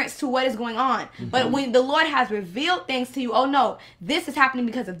ignorance to what is going on. But when the Lord has revealed things to you, oh no, this is happening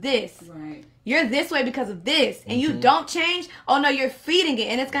because of this. Right. You're this way because of this, and you don't change. Oh no, you're feeding it,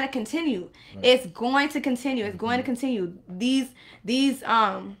 and it's going to continue. Right. It's going to continue. It's going to continue. These things,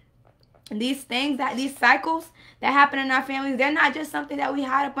 these cycles that happen in our families, they're not just something that we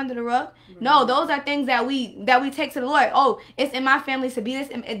hide up under the rug. Right. No, those are things that we take to the Lord. Oh, it's in my family to be this.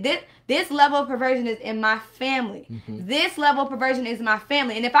 This level of perversion is in my family. This level of perversion is my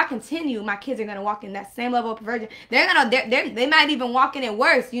family. And if I continue, my kids are going to walk in that same level of perversion. They might even walk in it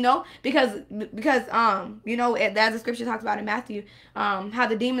worse, because as the scripture talks about in Matthew, how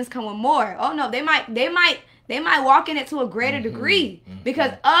the demons come with more. Oh no, they might walk in it to a greater degree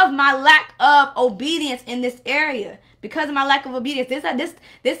because of my lack of obedience in this area. Because of my lack of obedience. This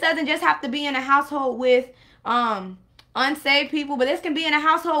doesn't just have to be in a household with unsaved people, but this can be in a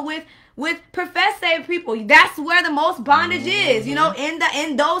household with with professed saved people. That's where the most bondage is, you know, in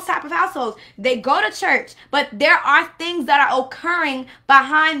those type of households. They go to church, but there are things that are occurring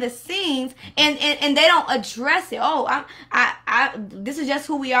behind the scenes, and they don't address it. Oh, I this is just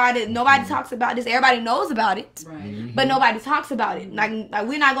who we are. That nobody talks about this. Everybody knows about it, Right. but nobody talks about it. Like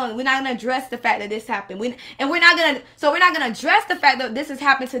we're not gonna address the fact that this happened. We're not gonna address the fact that this has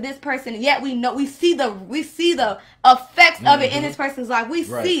happened to this person. Yet we see the effects of it in this person's life. We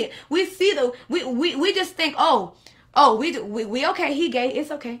see it. We just think, we okay, he gay,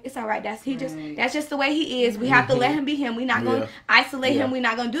 it's okay, it's all right, that's just the way he is. We have to let him be him. We're not gonna isolate him. We're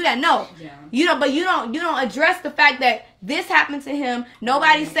not gonna do that. No. You don't address the fact that this happened to him.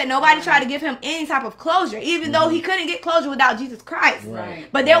 Nobody tried to give him any type of closure, even though he couldn't get closure without Jesus Christ.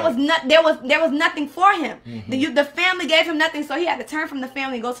 But there was nothing for him. The family gave him nothing, so he had to turn from the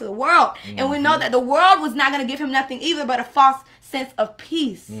family and go to the world. And we know that the world was not gonna give him nothing either but a false sense of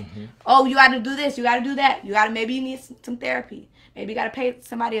peace. Oh, you got to do this, you got to do that, maybe you need some therapy, maybe you got to pay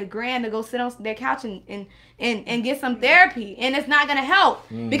somebody $1,000 to go sit on their couch and get some therapy, and it's not gonna help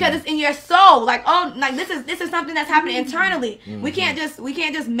because it's in your soul. Like, this is something that's happening internally. We can't just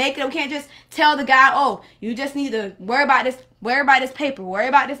make it. We can't just tell the guy, oh, you just need to worry about this paper, worry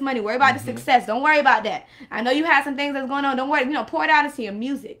about this money, worry about the success. Don't worry about that. I know you have some things that's going on. Don't worry. Pour it out into your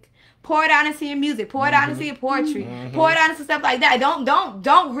music. Pour it out into your music. Pour it out into your poetry. Pour it out into stuff like that.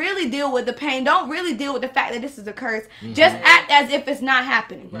 Don't really deal with the pain. Don't really deal with the fact that this is a curse. Just act as if it's not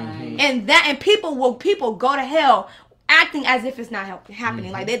happening. And people go to hell acting as if it's not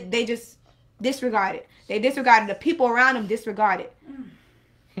happening. Like they just disregard it. They disregard it. The people around them disregard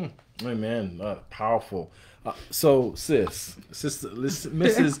it. Amen. Powerful. So, Mrs.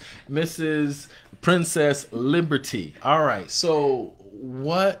 Princess Liberty. All right. So,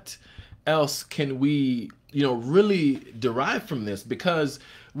 what else can we, really derive from this? Because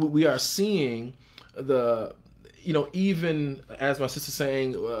we are seeing even as my sister's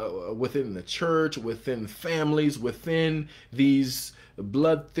saying, within the church, within families, within these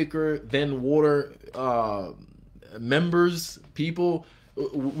blood thicker than water members, people,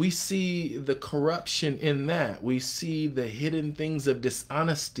 we see the corruption in that. We see the hidden things of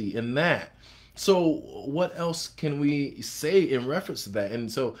dishonesty in that. So what else can we say in reference to that?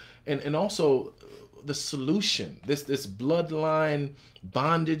 And so, and also the solution, this bloodline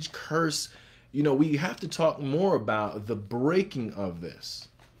bondage curse, we have to talk more about the breaking of this.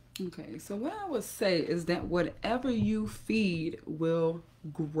 Okay, so what I would say is that whatever you feed will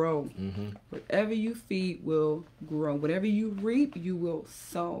grow. Whatever you feed will grow. Whatever you reap, you will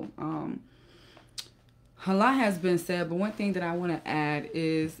sow. A lot has been said, but one thing that I want to add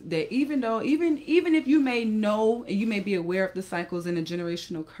is that even if you may know and you may be aware of the cycles and the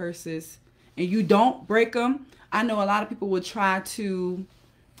generational curses and you don't break them, I know a lot of people will try to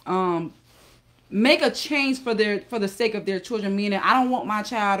make a change for the sake of their children, meaning I don't want my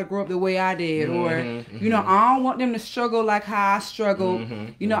child to grow up the way I did, or I don't want them to struggle like how I struggled.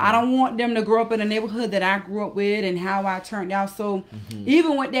 I don't want them to grow up in a neighborhood that I grew up with and how I turned out. So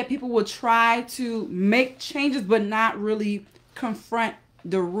even with that, people will try to make changes but not really confront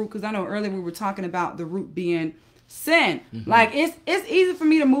the root, because I know earlier we were talking about the root being sin. Like it's easy for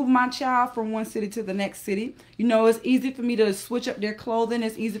me to move my child from one city to the next city. It's easy for me to switch up their clothing.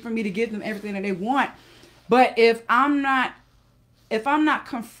 It's easy for me to give them everything that they want. But if I'm not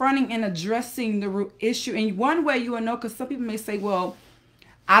confronting and addressing the root issue, and one way you will know, because some people may say, well,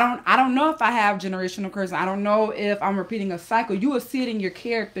 I don't know if I have generational curse. I don't know if I'm repeating a cycle. You will see it in your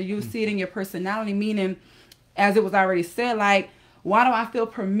character. You will see it in your personality, meaning, as it was already said, like, why do I feel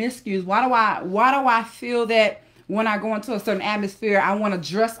promiscuous? Why do I feel that when I go into a certain atmosphere, I want to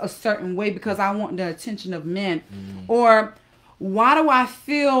dress a certain way because I want the attention of men? Or why do I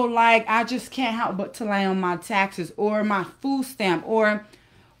feel like I just can't help but to lay on my taxes or my food stamp? Or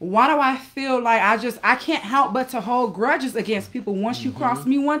why do I feel like I can't help but to hold grudges against people? Once you cross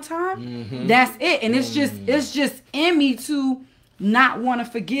me one time, that's it. And it's just in me to not want to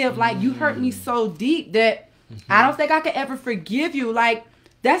forgive. Like, you hurt me so deep that I don't think I could ever forgive you. Like,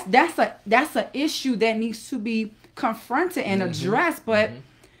 that's an issue that needs to be confronted and addressed, but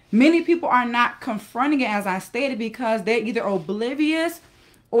many people are not confronting it, as I stated, because they're either oblivious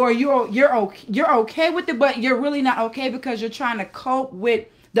or you're okay with it, but you're really not okay because you're trying to cope with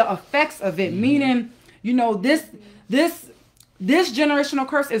the effects of it. Meaning, this generational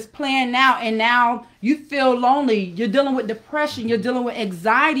curse is playing now, and now you feel lonely. You're dealing with depression. You're dealing with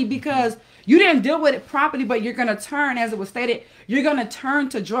anxiety because you didn't deal with it properly, but you're going to turn, as it was stated, you're going to turn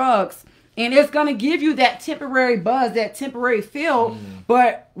to drugs. And it's going to give you that temporary buzz, that temporary feel.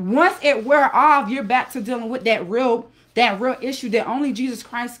 But once it wears off, you're back to dealing with that real issue that only Jesus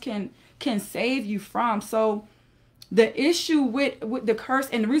Christ can can save you from. So the issue with the curse,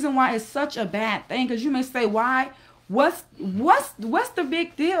 and the reason why it's such a bad thing, because you may say, why? What's the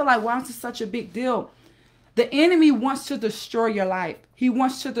big deal? Like, why is it such a big deal? The enemy wants to destroy your life. He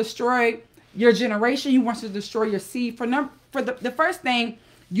wants to destroy your generation. He wants to destroy your seed. For the first thing,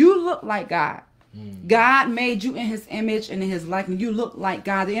 you look like God. God made you in his image and in his likeness. You look like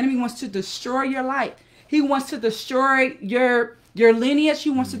God. The enemy wants to destroy your life. He wants to destroy your lineage. He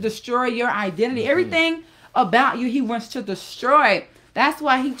wants to destroy your identity. Everything about you, he wants to destroy. That's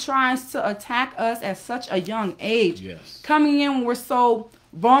why he tries to attack us at such a young age. Yes. Coming in when we're so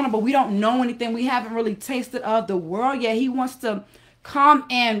vulnerable, we don't know anything. We haven't really tasted of the world yet. He wants to come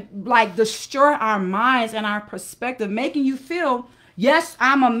and like destroy our minds and our perspective, making you feel, yes,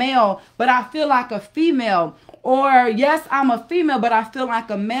 I'm a male, but I feel like a female. Or yes, I'm a female, but I feel like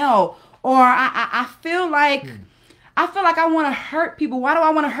a male. Or I feel like I want to hurt people. Why do I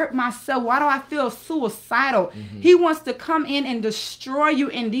want to hurt myself? Why do I feel suicidal? He wants to come in and destroy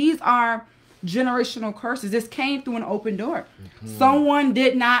you. And these are generational curses. This came through an open door. Someone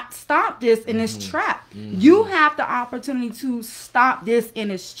did not stop this in its trap. You have the opportunity to stop this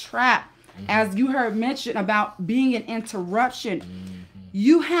in its trap. As you heard mentioned about being an interruption,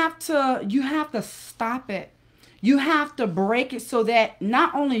 you have to stop it. You have to break it so that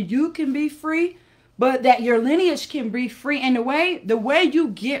not only you can be free, but that your lineage can be free. And the way you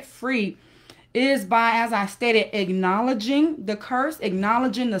get free is by, as I stated, acknowledging the curse,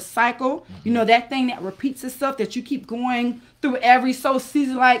 acknowledging the cycle. You know, that thing that repeats itself, that you keep going through every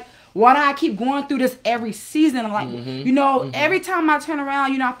season. Like, why do I keep going through this every season? Like, you know, every time I turn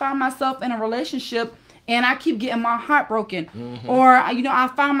around, you know, I find myself in a relationship and I keep getting my heart broken. Or, you know, I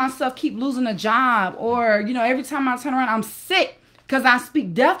find myself keep losing a job. Or, you know, every time I turn around, I'm sick because I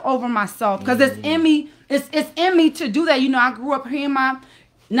speak death over myself. Because it's in me. It's in me to do that. You know, I grew up hearing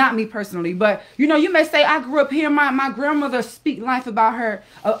not me personally, but, you know, you may say I grew up hearing my grandmother speak life about her,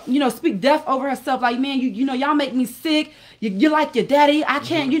 you know, speak death over herself. Like, man, you know, y'all make me sick. You're like your daddy. I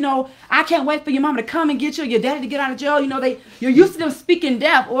can't, you know, I can't wait for your mama to come and get you, your daddy to get out of jail. You know, you're used to them speaking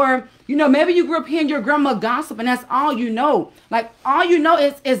death. Or, you know, maybe you grew up hearing your grandma gossip and that's all you know. Like, all you know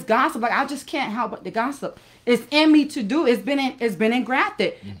is gossip. Like, I just can't help but the gossip. It's in me to do. It's been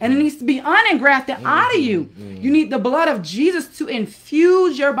engrafted. And it needs to be unengrafted out of you. You need the blood of Jesus to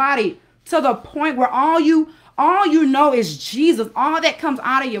infuse your body to the point where all you know is Jesus. All that comes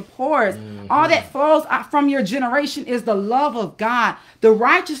out of your pores, all that flows out from your generation is the love of God, the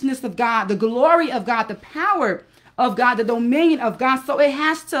righteousness of God, the glory of God, the power of God, the dominion of God. So it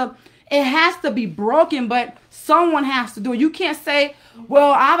has to be broken, but someone has to do it. You can't say,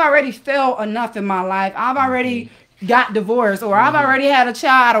 well, I've already failed enough in my life. I've already got divorced, or I've already had a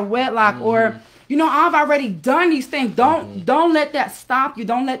child out of wedlock, or, you know, I've already done these things. Don't let that stop you.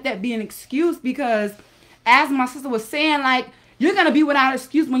 Don't let that be an excuse, because as my sister was saying, like, you're going to be without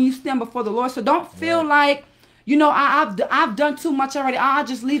excuse when you stand before the Lord. So don't feel like, you know, I've done too much already. I'll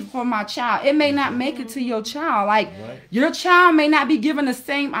just leave it for my child. It may not make it to your child. Like, your child may not be given the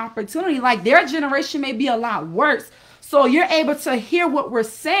same opportunity. Like, their generation may be a lot worse. So you're able to hear what we're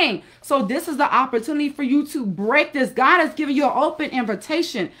saying. So this is the opportunity for you to break this. God has given you an open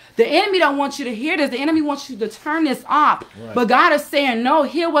invitation. The enemy don't want you to hear this. The enemy wants you to turn this off. But God is saying, no,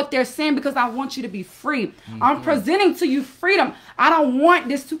 hear what they're saying, because I want you to be free. I'm presenting to you freedom. I don't want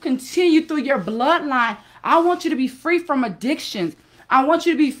this to continue through your bloodline. I want you to be free from addictions. I want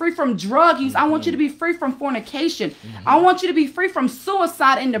you to be free from drug use. I want you to be free from fornication. I want you to be free from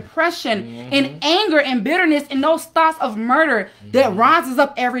suicide and depression and anger and bitterness and those thoughts of murder that rises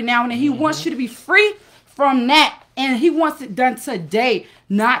up every now and then. He wants you to be free from that. And he wants it done today,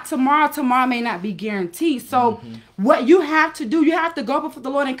 not tomorrow. Tomorrow may not be guaranteed. So what you have to do, you have to go before the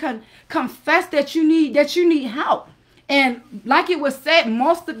Lord and confess that you need help. And like it was said,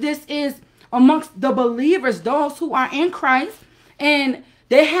 most of this is amongst the believers, those who are in Christ. And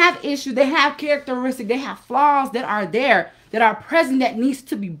they have issues, they have characteristics, they have flaws that are there, that are present, that needs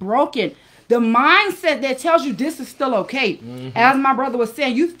to be broken. The mindset that tells you this is still okay. As my brother was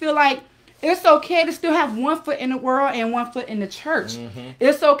saying, you feel like it's okay to still have one foot in the world and one foot in the church.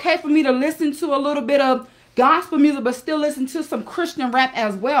 It's okay for me to listen to a little bit of gospel music, but still listen to some Christian rap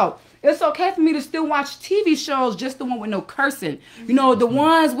as well. It's okay for me to still watch TV shows, just the one with no cursing. You know, the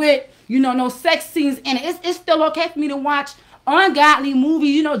ones with, you know, no sex scenes in it. It's still okay for me to watch ungodly movie,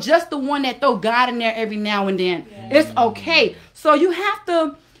 you know, just the one that throw God in there every now and then. It's okay. So you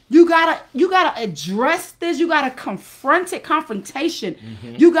gotta address this. You gotta confront it. Confrontation.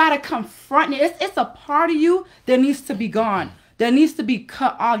 You gotta confront it. It's a part of you that needs to be gone. That needs to be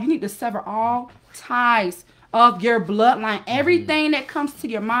cut off. You need to sever all ties of your bloodline. Everything that comes to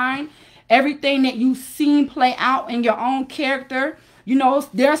your mind, everything that you've seen play out in your own character. You know,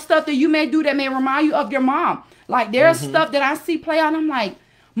 there's stuff that you may do that may remind you of your mom. Like, there's stuff that I see play out, and I'm like,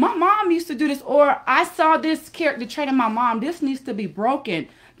 my mom used to do this, or I saw this character trait in my mom. This needs to be broken.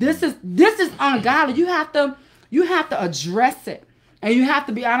 This is ungodly. You have to address it, and you have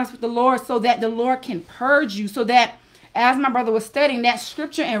to be honest with the Lord so that the Lord can purge you. So that, as my brother was studying, that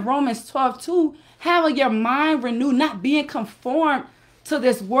scripture in Romans 12:2, having your mind renewed, not being conformed to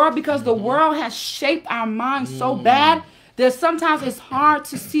this world, because the world has shaped our minds so bad that sometimes it's hard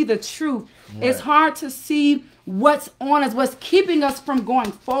to see the truth. Right. It's hard to see what's on us, what's keeping us from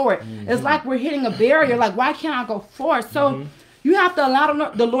going forward. It's like we're hitting a barrier. Like, why can't I go forward? So you have to allow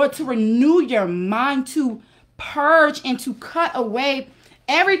the Lord to renew your mind, to purge and to cut away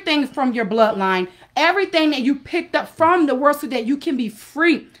everything from your bloodline, everything that you picked up from the world, so that you can be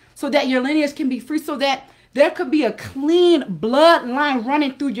free, so that your lineage can be free, so that there could be a clean bloodline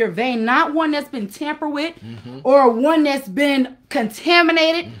running through your vein, not one that's been tampered with, or one that's been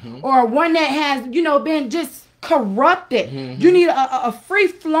contaminated, or one that has, been just corrupted. You need a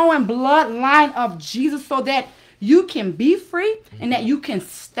free-flowing bloodline of Jesus, so that you can be free and that you can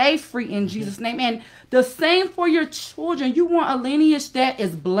stay free in Jesus' name. And the same for your children. You want a lineage that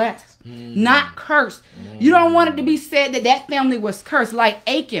is blessed, not cursed. You don't want it to be said that that family was cursed, like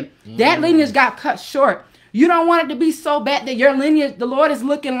Achan. That lineage got cut short. You don't want it to be so bad that your lineage, the Lord is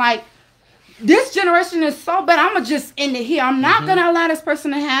looking like, this generation is so bad, I'm going to just end it here. I'm not going to allow this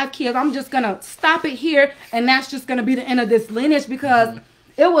person to have kids. I'm just going to stop it here, and that's just going to be the end of this lineage, because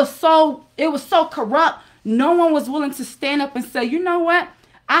it was so corrupt. No one was willing to stand up and say, you know what?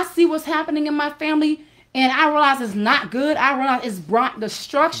 I see what's happening in my family, and I realize it's not good. I realize it's brought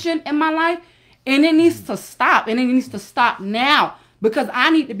destruction in my life, and it needs to stop, and it needs to stop now. Because I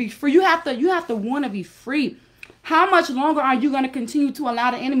need to be free. You have to want to be free. How much longer are you going to continue to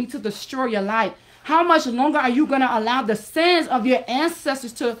allow the enemy to destroy your life? How much longer are you going to allow the sins of your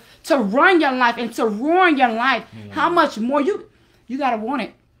ancestors to run your life and to ruin your life? How much more? You got to want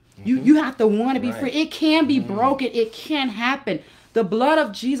it. You have to want to be free. It can be broken. It can happen. The blood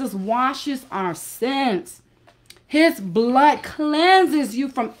of Jesus washes our sins. His blood cleanses you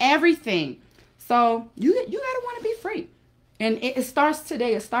from everything. So you got to want to be free. And it starts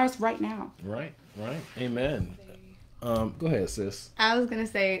today. It starts right now. Right. Amen. Go ahead, sis. I was going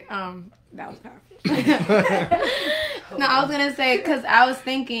to say, that was powerful. No, I was going to say, because I was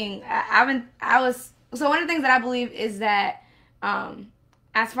thinking, so one of the things that I believe is that,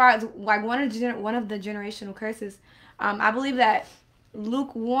 as far as like one of the generational curses, I believe that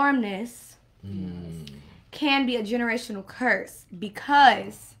lukewarmness can be a generational curse,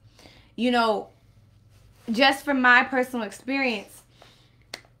 because, just from my personal experience,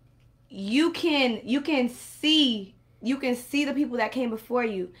 you can see the people that came before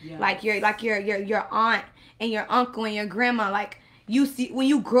you, like your aunt and your uncle and your grandma. Like, you see, when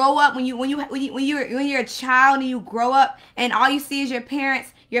you grow up, when you're a child and you grow up, and all you see is your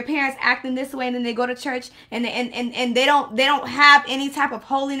parents acting this way, and then they go to church and they don't have any type of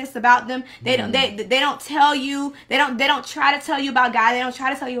holiness about them. They don't tell you, they don't try to tell you about God. They don't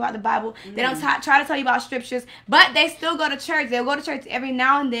try to tell you about the Bible. They don't try to tell you about scriptures, but they still go to church. They'll go to church every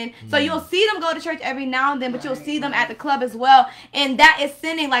now and then. So you'll see them go to church every now and then, but you'll see them at the club as well. And that is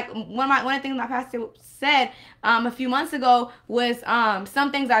sinning. Like, one of the things my pastor said a few months ago was,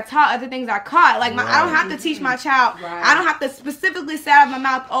 some things are taught, other things are caught. Like, I don't have to teach my child. I don't have to specifically say out of my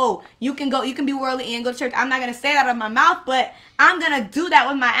mouth, oh, you can be worldly and go to church. I'm not going to say that out of my mouth, but I'm going to do that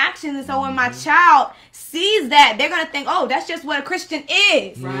with my actions. And so when my child sees that, they're going to think, oh, that's just what a Christian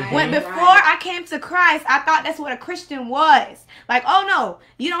is. When before I came to Christ, I thought that's what a Christian was. Like, oh no,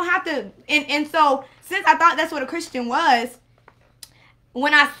 you don't have to. And so since I thought that's what a Christian was,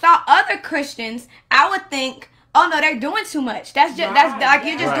 when I saw other Christians, I would think, oh no, they're doing too much. That's just like,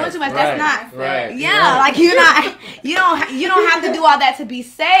 you're just doing too much. That's not like you don't have to do all that to be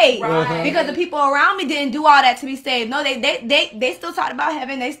saved. Because the people around me didn't do all that to be saved. No, they still talked about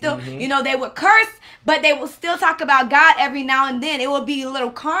heaven. They still they would curse, but they will still talk about God every now and then. It will be a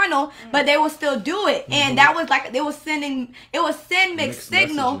little carnal, but they will still do it. And that was like, it was sin mixed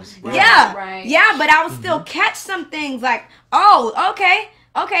signal. But I would still catch some things like, oh,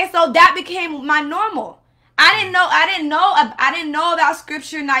 okay, so that became my normal. I didn't know about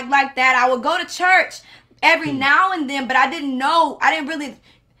scripture like that. I would go to church every now and then, but I didn't really.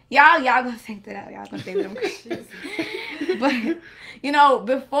 Y'all gonna think that y'all gonna think that I'm Christian. But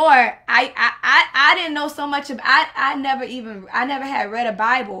before I didn't know so much about. I never had read a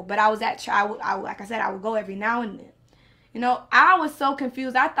Bible, but I was at church. Like I said, I would go every now and then. I was so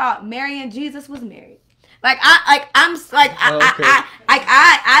confused. I thought Mary and Jesus was married. I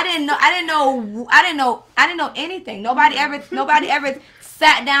didn't know anything. Nobody ever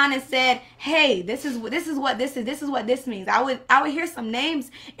sat down and said, "Hey, this is what this is what this means." I would hear some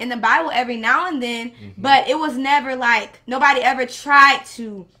names in the Bible every now and then, but it was never like nobody ever tried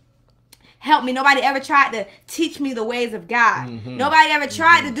to help me. Nobody ever tried to teach me the ways of God. Nobody ever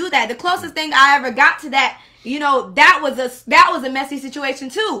tried to do that. The closest thing I ever got to that, that was a messy situation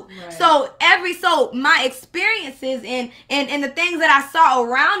too. Right. So my experiences and the things that I saw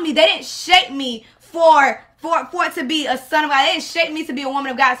around me, they didn't shape me for it to be a son of God. They didn't shape me to be a woman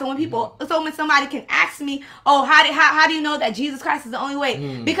of God. So when somebody can ask me, "Oh, how do you know that Jesus Christ is the only way?"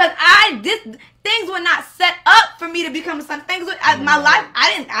 Because things were not set up for me to become a son. My life,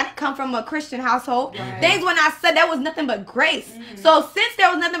 I didn't come from a Christian household. Right. Things were not set. There was nothing but grace. So since there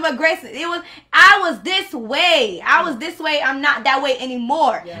was nothing but grace, I was this way. I'm not that way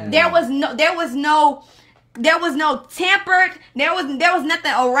anymore. Yeah. There was no tampered. There was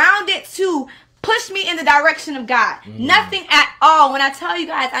nothing around it to push me in the direction of God. Nothing at all. When I tell you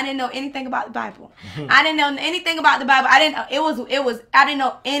guys, I didn't know anything about the Bible. I didn't know anything about the Bible. I didn't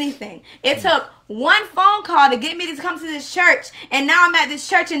know anything. It took one phone call to get me to come to this church, and now I'm at this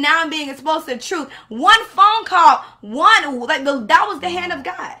church, and now I'm being exposed to the truth. One phone call, that was the hand of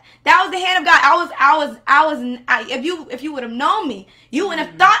God. That was the hand of God. If you would have known me, you wouldn't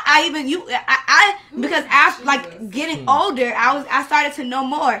have thought because after getting older, I started to know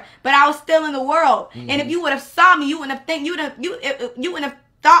more, but I was still in the world. And if you would have saw me, you wouldn't have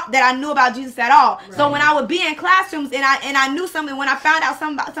thought that I knew about Jesus at all. Right. So when I would be in classrooms and I knew something, when I found out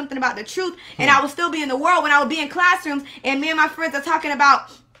something about the truth, and I would still be in the world, when I would be in classrooms and me and my friends are talking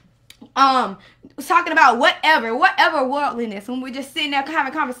about whatever worldliness, when we're just sitting there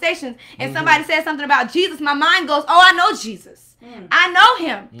having conversations and somebody says something about Jesus, my mind goes, "Oh, I know Jesus. I know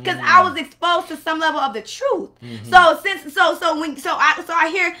him," because I was exposed to some level of the truth. So I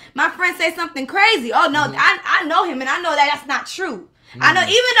hear my friend say something crazy. Oh no, I know him, and I know that that's not true. I know,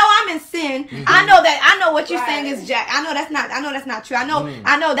 even though I'm in sin, I know what you're saying is Jack. I know that's not true. I know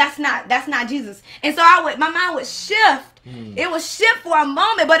that's not Jesus. And so my mind would shift. It would shift for a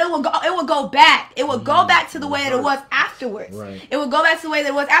moment, but it would go back. It would go back to the way that it was afterwards. Right. It would go back to the way that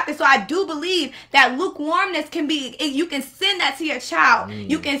it was after. So I do believe that lukewarmness can be, you can send that to your child.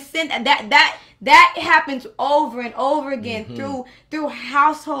 You can send that happens over and over again through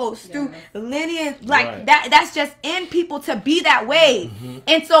households, through lineage, that's just in people to be that way.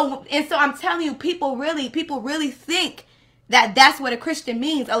 And so I'm telling you, people really think that that's what a Christian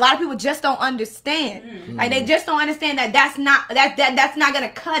means. A lot of people just don't understand. Like they just don't understand that's not gonna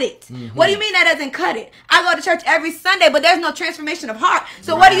cut it. What do you mean that doesn't cut it? I go to church every Sunday, but there's no transformation of heart.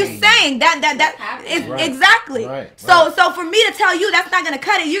 So what are you saying? That is exactly. So for me to tell you that's not gonna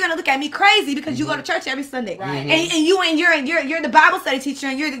cut it, you're gonna look at me crazy because you go to church every Sunday, and you're the Bible study teacher,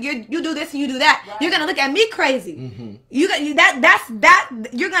 and you do this and you do that. You're gonna look at me crazy. You're gonna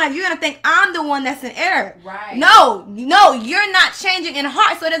think I'm the one that's in error. No, you're not changing in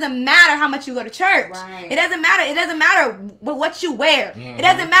heart, so it doesn't matter how much you go to church. It doesn't matter what you wear. It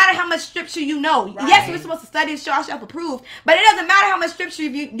doesn't matter how much scripture you know. Yes, we're supposed to study and show ourselves approved, but it doesn't matter how much scripture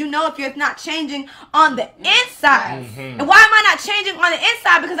you know if you're not changing on the inside. And why am I not changing on the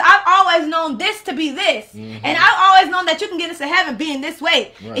inside? Because I've always known this to be this, and I've always known that you can get into heaven being this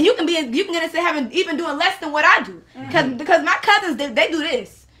way, and you can get into heaven even doing less than what I do. Because my cousins, they do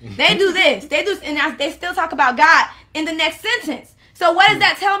this. They do this. And they still talk about God in the next sentence. So what does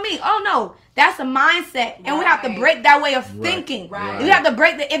that tell me? Oh no, that's a mindset, and we have to break that way of thinking. We have to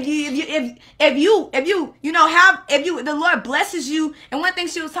break the the Lord blesses you. And one thing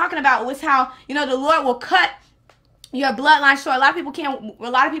she was talking about was how the Lord will cut your bloodline short. A lot of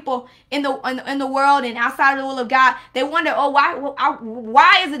people in the world and outside of the will of God, they wonder,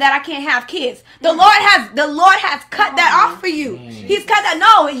 why is it that I can't have kids? The Lord has cut that off for you. He's cut that.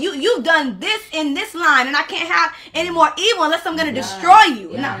 No, you've done this in this line, and I can't have any more evil unless I'm going to destroy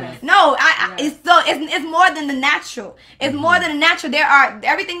you. It's more than the natural. It's more than the natural. There are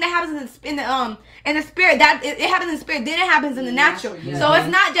everything that happens in the spirit, that it happens in the spirit, then it happens in the natural. So it's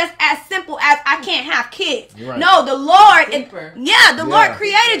not just as simple as I can't have kids. No, the Lord, Lord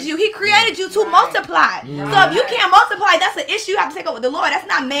created you. He created you to multiply. So if you can't multiply, that's an issue you have to take up with the Lord. That's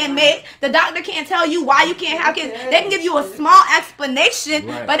not man-made. The doctor can't tell you why you can't have kids. They can give you a small explanation,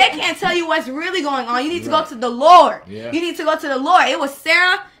 but they can't tell you what's really going on. You need to go to the Lord. You need to go to the Lord. It was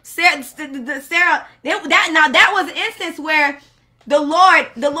Sarah. That was an instance where The Lord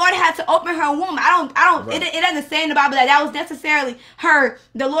had to open her womb. Right. It doesn't say in the Bible that was necessarily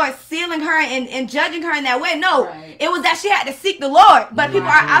the Lord sealing her and judging her in that way. No, Right. it was that she had to seek the Lord. But people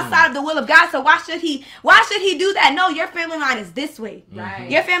are outside of the will of God. So why should he do that? No, your family line is this way. Right.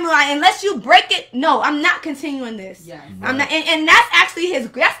 Your family line, unless you break it, no, I'm not continuing this. Yes. I'm not, and that's actually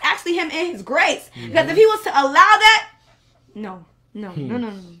him in his grace. Because if he was to allow that, no.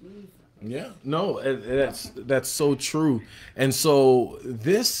 Yeah, no, that's so true. And so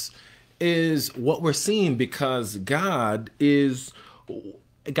this is what we're seeing, because God is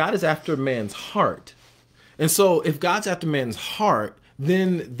after man's heart. And so if God's after man's heart,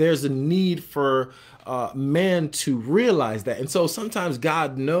 then there's a need for man to realize that. And so sometimes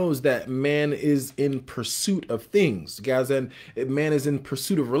God knows that man is in pursuit of things. Guys, and man is in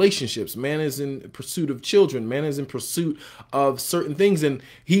pursuit of relationships. Man is in pursuit of children. Man is in pursuit of certain things. And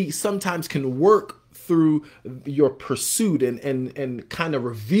he sometimes can work through your pursuit and kind of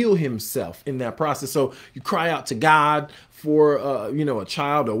reveal himself in that process. So you cry out to God for a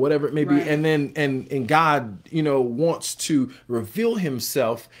child or whatever it may be, Right. and then and God wants to reveal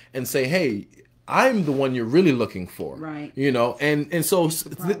himself and say, hey, I'm the one you're really looking for. Right. And so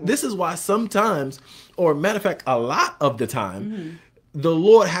this is why sometimes, or matter of fact, a lot of the time, the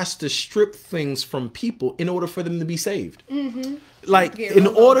Lord has to strip things from people in order for them to be saved. Like in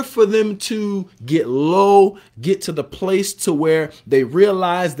order for them to get low, get to the place to where they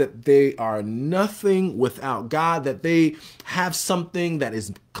realize that they are nothing without God, that they have something that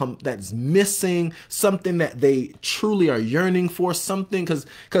is missing, something that they truly are yearning for, something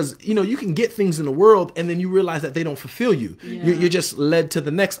because you can get things in the world and then you realize that they don't fulfill you. Yeah. You're just led to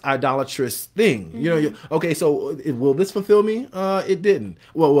the next idolatrous thing. Okay, so will this fulfill me? It didn't.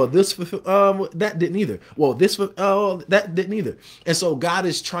 Well, this fulfill that didn't either. Well, this that didn't either. And so God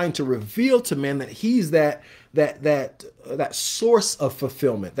is trying to reveal to man that he's that source of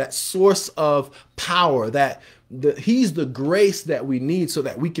fulfillment, that source of power, he's the grace that we need so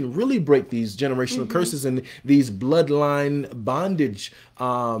that we can really break these generational curses and these bloodline bondage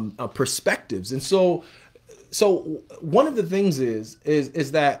perspectives. And so one of the things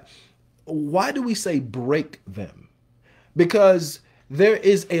is that, why do we say break them? Because there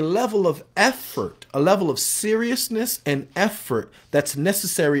is a level of effort, a level of seriousness and effort that's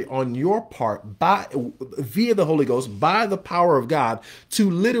necessary on your part via the Holy Ghost, by the power of God, to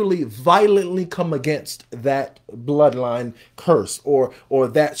literally violently come against that bloodline curse or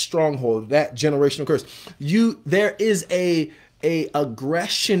that stronghold, that generational curse. There is a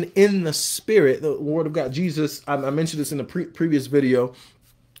aggression in the spirit, the word of God. Jesus, I mentioned this in the previous video,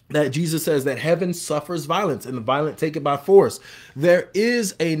 that Jesus says that heaven suffers violence and the violent take it by force. There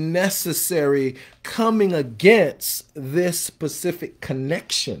is a necessary coming against this specific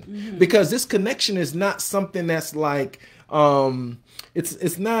connection, because this connection is not something that's like,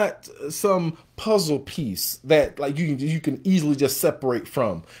 it's not some puzzle piece that like you can easily just separate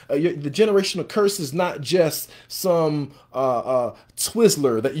from. The generational curse is not just some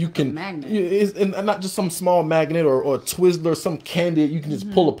Twizzler that you can, and not just some small magnet or Twizzler, some candy you can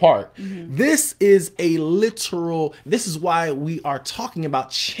just pull apart. This is a literal. This is why we are talking about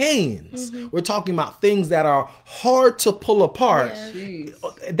chains. We're talking about things that are hard to pull apart,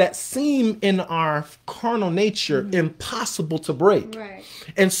 that seem in our carnal nature impossible to break. Right.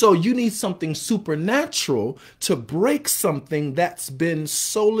 And so you need something supernatural to break something that's been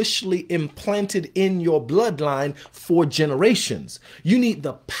soulishly implanted in your bloodline for generations. You need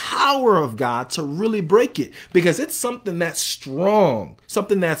the power of God to really break it, because it's something that's strong,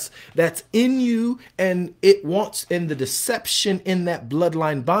 something that's in you, and it wants, and the deception in that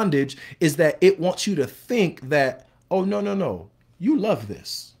bloodline bondage is that it wants you to think that, oh, no, you love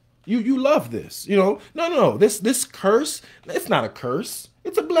this. You love this. No. This curse, it's not a curse.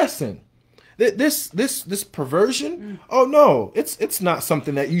 It's a blessing. This perversion, oh no, it's not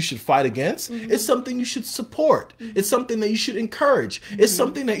something that you should fight against. It's something you should support. It's something that you should encourage. It's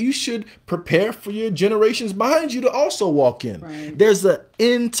something that you should prepare for your generations behind you to also walk in. Right. There's an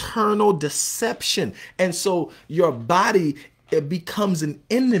internal deception. And so your body, it becomes an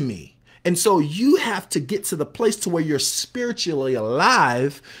enemy. And so you have to get to the place to where you're spiritually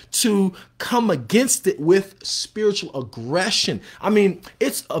alive to come against it with spiritual aggression. I mean,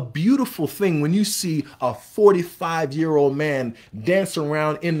 it's a beautiful thing when you see a 45-year-old man dance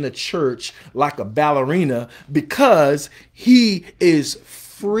around in the church like a ballerina, because he is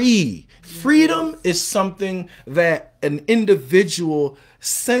free. Freedom is something that an individual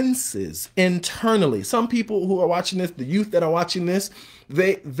senses internally. Some people who are watching this, the youth that are watching this,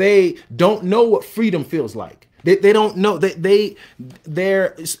 they don't know what freedom feels like. They don't know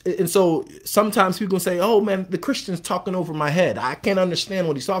they're, and so sometimes people say, oh man, the Christian's talking over my head. I can't understand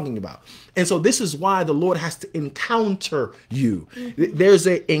what he's talking about. And so this is why the Lord has to encounter you. There's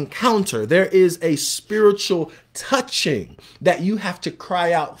an encounter. There is a spiritual touching that you have to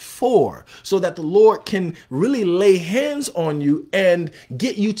cry out for, so that the Lord can really lay hands on you and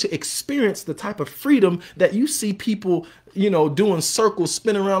get you to experience the type of freedom that you see people, doing circles,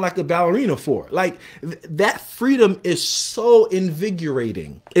 spinning around like a ballerina for. Like that freedom is so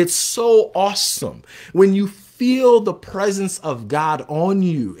invigorating. It's so awesome when you feel the presence of God on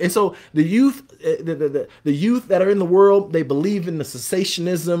you. And so the youth, the youth that are in the world, they believe in the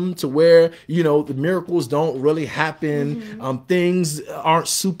cessationism to where, the miracles don't really happen. Things aren't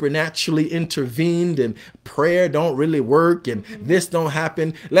supernaturally intervened, and prayer don't really work, and this don't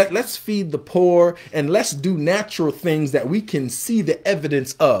happen. Let's feed the poor and let's do natural things that we can see the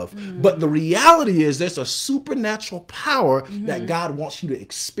evidence of. But the reality is there's a supernatural power that God wants you to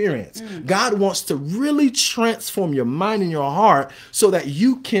experience. God wants to really transform your mind and your heart so that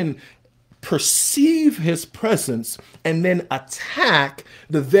you can perceive his presence and then attack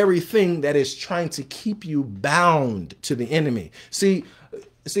the very thing that is trying to keep you bound to the enemy. See,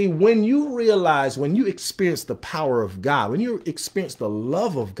 when you realize, when you experience the power of God, when you experience the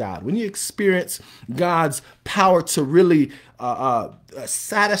love of God, when you experience God's power to really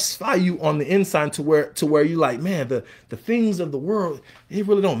satisfy you on the inside to where you like, man, the things of the world, it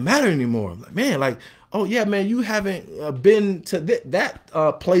really don't matter anymore. Like, man, like, oh yeah, man, you haven't been to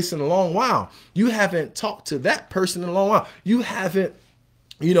that place in a long while. You haven't talked to that person in a long while. You haven't,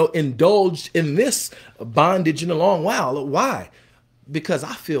 indulged in this bondage in a long while. Why? Because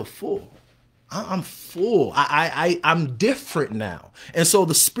I feel full. I'm full. I'm different now. And so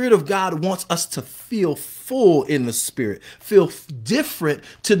the Spirit of God wants us to feel full in the Spirit, feel different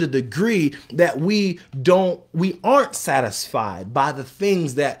to the degree that we aren't satisfied by the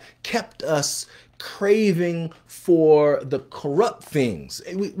things that kept us craving for the corrupt things.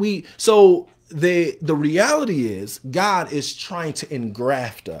 So the reality is God is trying to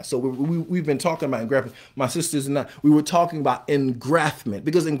engraft us. So we've been talking about engraftment. My sisters and I, we were talking about engraftment,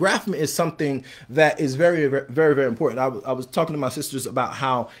 because engraftment is something that is very, very, very, very important. I was talking to my sisters about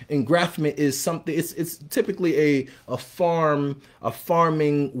how engraftment is something, it's typically a farming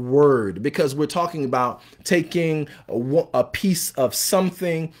word, because we're talking about taking a piece of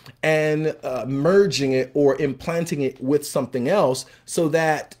something and merging it or implanting it with something else so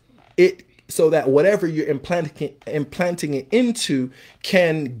that whatever you're implanting it into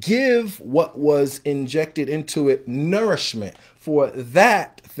can give what was injected into it nourishment for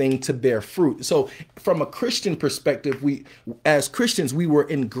that thing to bear fruit. So from a Christian perspective, as Christians, we were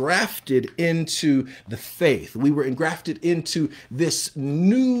engrafted into the faith. We were engrafted into this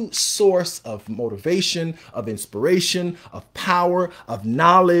new source of motivation, of inspiration, of power, of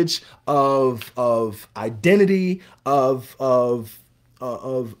knowledge, of identity, of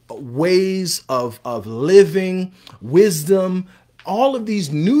ways of living, wisdom. All of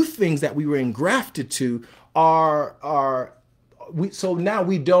these new things that we were engrafted to so now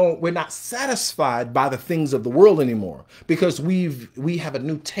we're not satisfied by the things of the world anymore, because we have a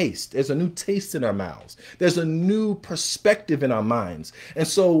new taste. There's a new taste in our mouths. There's a new perspective in our minds. And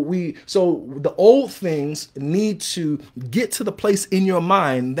so the old things need to get to the place in your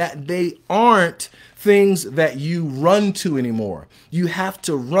mind that they aren't things that you run to anymore. You have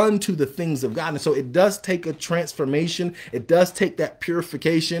to run to the things of God. And so it does take a transformation. It does take that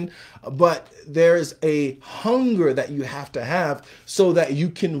purification, but there's a hunger that you have to have so that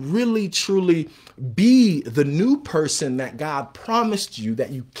you can really, truly be the new person that God promised you that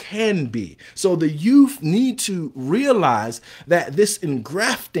you can be. So the youth need to realize that this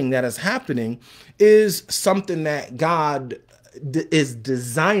engrafting that is happening is something that God is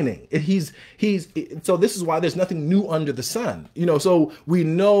designing. So this is why there's nothing new under the sun. So we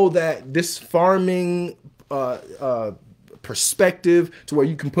know that this farming perspective, to where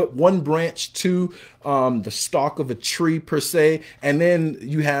you can put one branch to the stalk of a tree per se, and then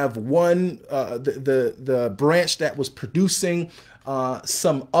you have the branch that was producing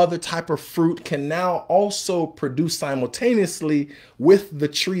some other type of fruit can now also produce simultaneously with the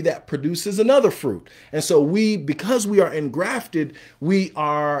tree that produces another fruit. And so because we are engrafted, we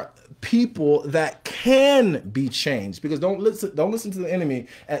are people that can be changed. Because don't listen to the enemy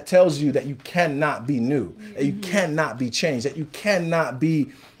that tells you that you cannot be new, that you cannot be changed, that you cannot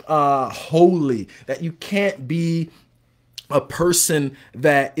be holy, that you can't be a person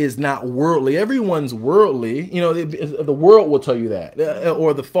that is not worldly. Everyone's worldly. You know, the world will tell you that,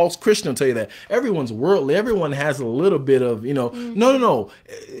 or the false Christian will tell you that. Everyone's worldly. Everyone has a little bit of, you know, no.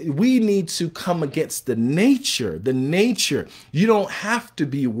 We need to come against the nature. The nature. You don't have to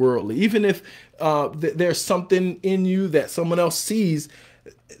be worldly. Even if there's something in you that someone else sees,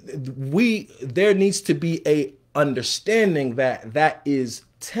 there needs to be a understanding that is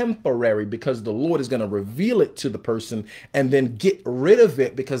temporary, because the Lord is going to reveal it to the person and then get rid of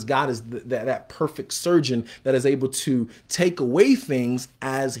it, because God is that perfect surgeon that is able to take away things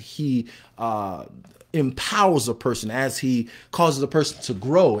as he empowers a person, as he causes a person to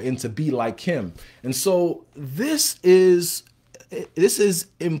grow and to be like him. And so this is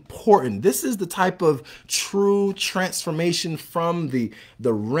important. This is the type of true transformation from the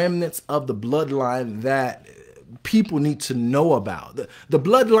remnants of the bloodline that people need to know about. The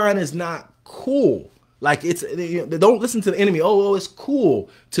bloodline is not cool. Like, don't listen to the enemy. Oh, it's cool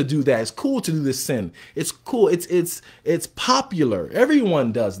to do that. It's cool to do this sin. It's cool. It's popular.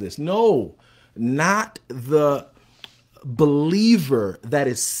 Everyone does this. No, not the believer that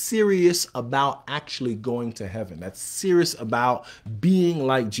is serious about actually going to heaven, that's serious about being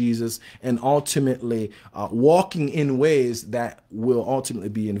like Jesus and ultimately walking in ways that will ultimately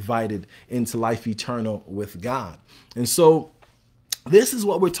be invited into life eternal with God. And so this is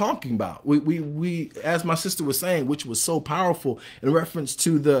what we're talking about. We, as my sister was saying, which was so powerful in reference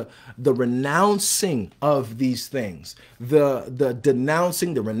to the renouncing of these things, the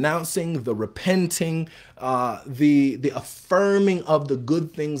denouncing, the renouncing, the repenting, the affirming of the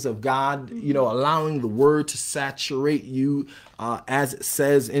good things of God, you know, allowing the word to saturate you, as it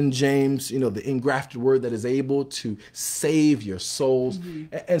says in James, you know, the engrafted word that is able to save your souls.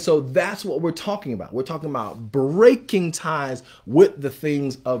 And so that's what we're talking about. We're talking about breaking ties with the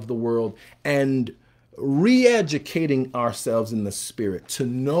things of the world and re-educating ourselves in the spirit to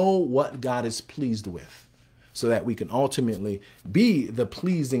know what God is pleased with, so that we can ultimately be the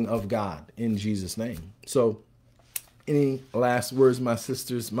pleasing of God in Jesus' name. So any last words, my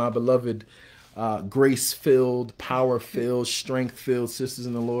sisters, my beloved, grace-filled, power-filled, strength-filled sisters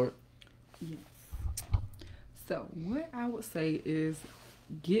in the Lord? Yes. So what I would say is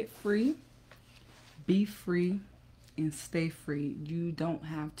get free, be free, and stay free. You don't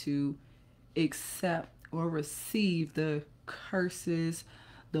have to accept or receive the curses,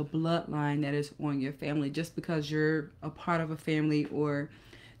 the bloodline that is on your family just because you're a part of a family, or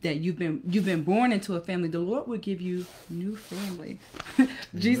that you've been born into a family. The Lord will give you new family.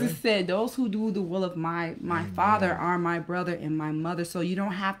 Jesus said, those who do the will of my Father are my brother and my mother. So you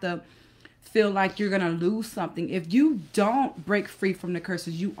don't have to feel like you're going to lose something. If you don't break free from the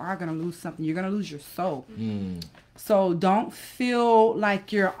curses, you are going to lose something. You're going to lose your soul. So don't feel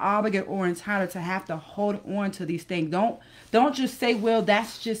like you're obligated or entitled to have to hold on to these things. Don't just say, well,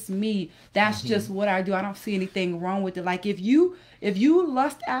 that's just me. That's just what I do. I don't see anything wrong with it. Like if you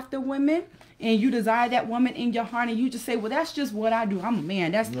lust after women and you desire that woman in your heart and you just say, well, that's just what I do. I'm a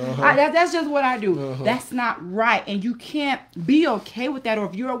man. That's just what I do. That's not right. And you can't be okay with that. Or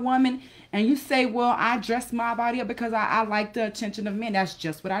if you're a woman and you say, well, I dress my body up because I like the attention of men. That's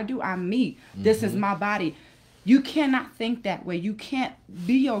just what I do. I'm me. This is my body. You cannot think that way. You can't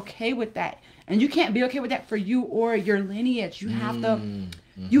be okay with that. And you can't be okay with that for you or your lineage. You have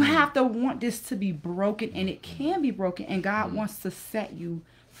to want this to be broken, and it can be broken. And God wants to set you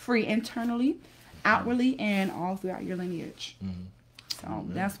free internally, outwardly, and all throughout your lineage. So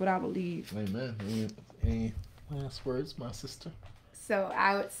that's what I believe. Amen. Any last words, my sister? So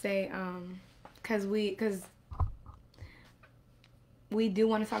I would say, because we do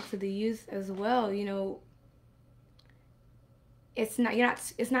want to talk to the youth as well. You know, you're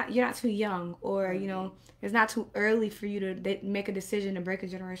not too young, or you know, it's not too early for you to make a decision to break a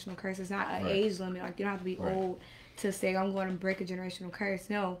generational curse. It's not an age limit. Like you don't have to be old to say I'm going to break a generational curse.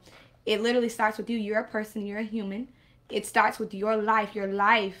 No, it literally starts with you. You're a person. You're a human. It starts with your life. Your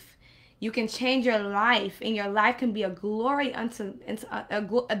life. You can change your life, and your life can be a glory unto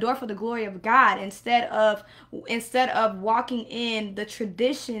a door for the glory of God, instead of walking in the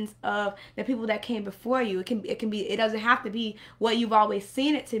traditions of the people that came before you. It doesn't have to be what you've always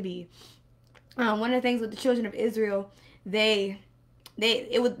seen it to be. One of the things with the children of Israel, the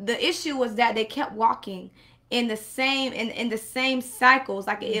issue was that they kept walking in the same cycles.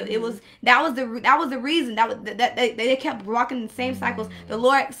 Like that was the reason that they kept walking in the same cycles. The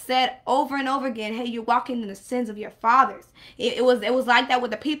Lord said over and over again, hey, you're walking in the sins of your fathers. It was like that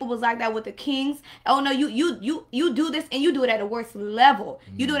with the people, was like that with the kings. Oh no, you do this, and you do it at a worse level.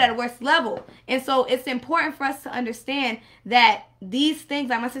 You do it at a worse level. And so it's important for us to understand that these things,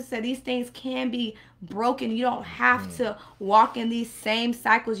 like my sister said, these things can be broken. You don't have to walk in these same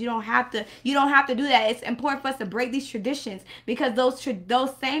cycles. You don't have to do that. It's important for us to break these traditions, because those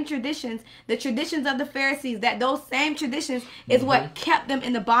same traditions, the traditions of the Pharisees, that those same traditions is what kept them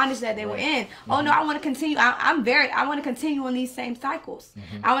in the bondage that they were in. Oh no, I want to continue. I want to continue in these same cycles.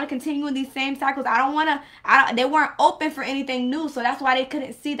 I want to continue in these same cycles. They weren't open for anything new, so that's why they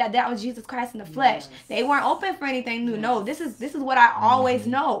couldn't see that was Jesus Christ in the flesh. They weren't open for anything new. No, this is what I always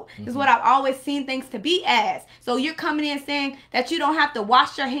know. This is what I've always seen things to be as. So you're coming in saying that you don't have to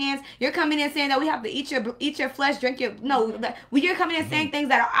wash your hands. You're coming in saying that we have to eat your flesh, drink your you're coming in saying things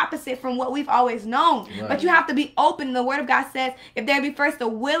that are opposite from what we've always known. Right. But you have to be open. The Word of God says, if there be first a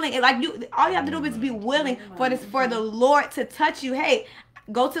willing, all you have to do is be willing for the Lord to touch you. Hey,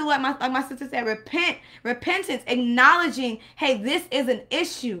 go to like my sister said, repentance, acknowledging, hey, this is an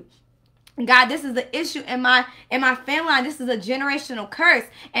issue. God, this is the issue in my family line. This is a generational curse,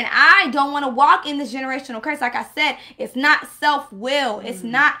 and I don't want to walk in this generational curse. Like I said, it's not self-will. It's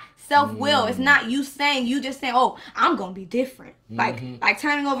not self-will. It's not you just saying, oh, I'm gonna be different. Like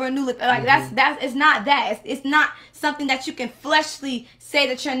turning over a new leaf. Like that's it's not that. It's not something that you can fleshly say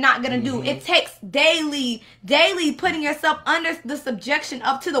that you're not gonna do. It takes daily putting yourself under the subjection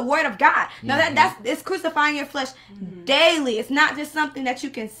to the Word of God. No, it's crucifying your flesh daily. It's not just something that you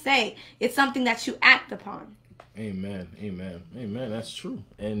can say. It's something that you act upon. Amen. Amen. Amen. That's true.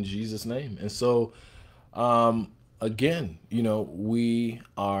 In Jesus' name. And so, again, we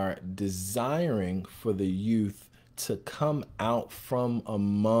are desiring for the youth to come out from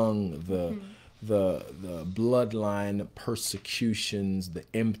among the bloodline persecutions, the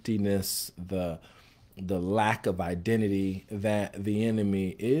emptiness, the lack of identity that the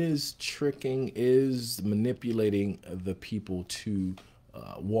enemy is manipulating the people to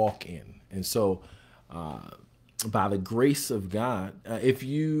walk in. And so, by the grace of God, if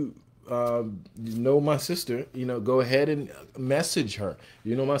you my sister, go ahead and message her.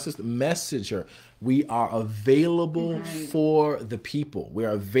 My sister, message her. We are available for the people. We're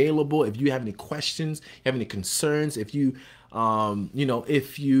available if you have any questions, you have any concerns, if you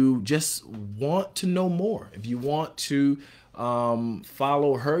if you just want to know more, if you want to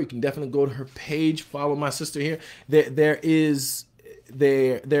follow her, you can definitely go to her page, follow my sister here. There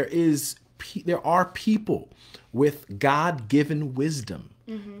are people with God-given wisdom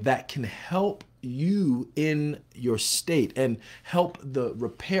that can help you in your state and help the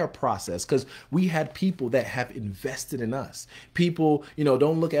repair process, because we had people that have invested in us. People,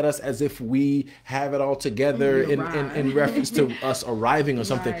 don't look at us as if we have it all together in reference to us arriving or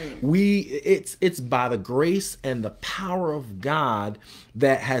something. It's by the grace and the power of God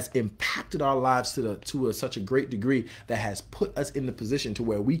that has impacted our lives to such a great degree, that has put us in the position to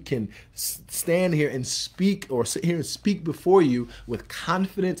where we can stand here and speak, or sit here and speak before you with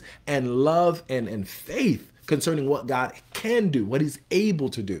confidence and love and faith concerning what God can do, what He's able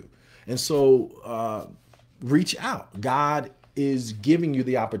to do. And so reach out. God is giving you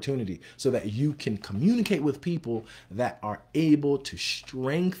the opportunity so that you can communicate with people that are able to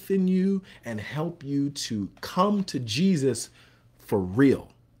strengthen you and help you to come to Jesus for real.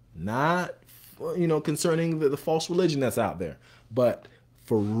 Not, concerning the false religion that's out there, but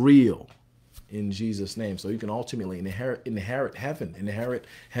for real. In Jesus' name. So you can ultimately inherit heaven, inherit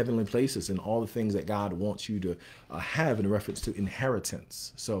heavenly places, and all the things that God wants you to have in reference to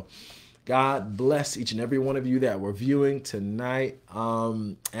inheritance. So God bless each and every one of you that were viewing tonight.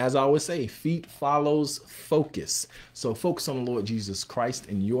 As I always say, feet follows focus. So focus on the Lord Jesus Christ,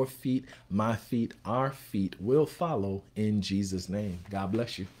 and your feet, my feet, our feet will follow in Jesus' name. God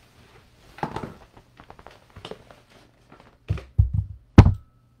bless you.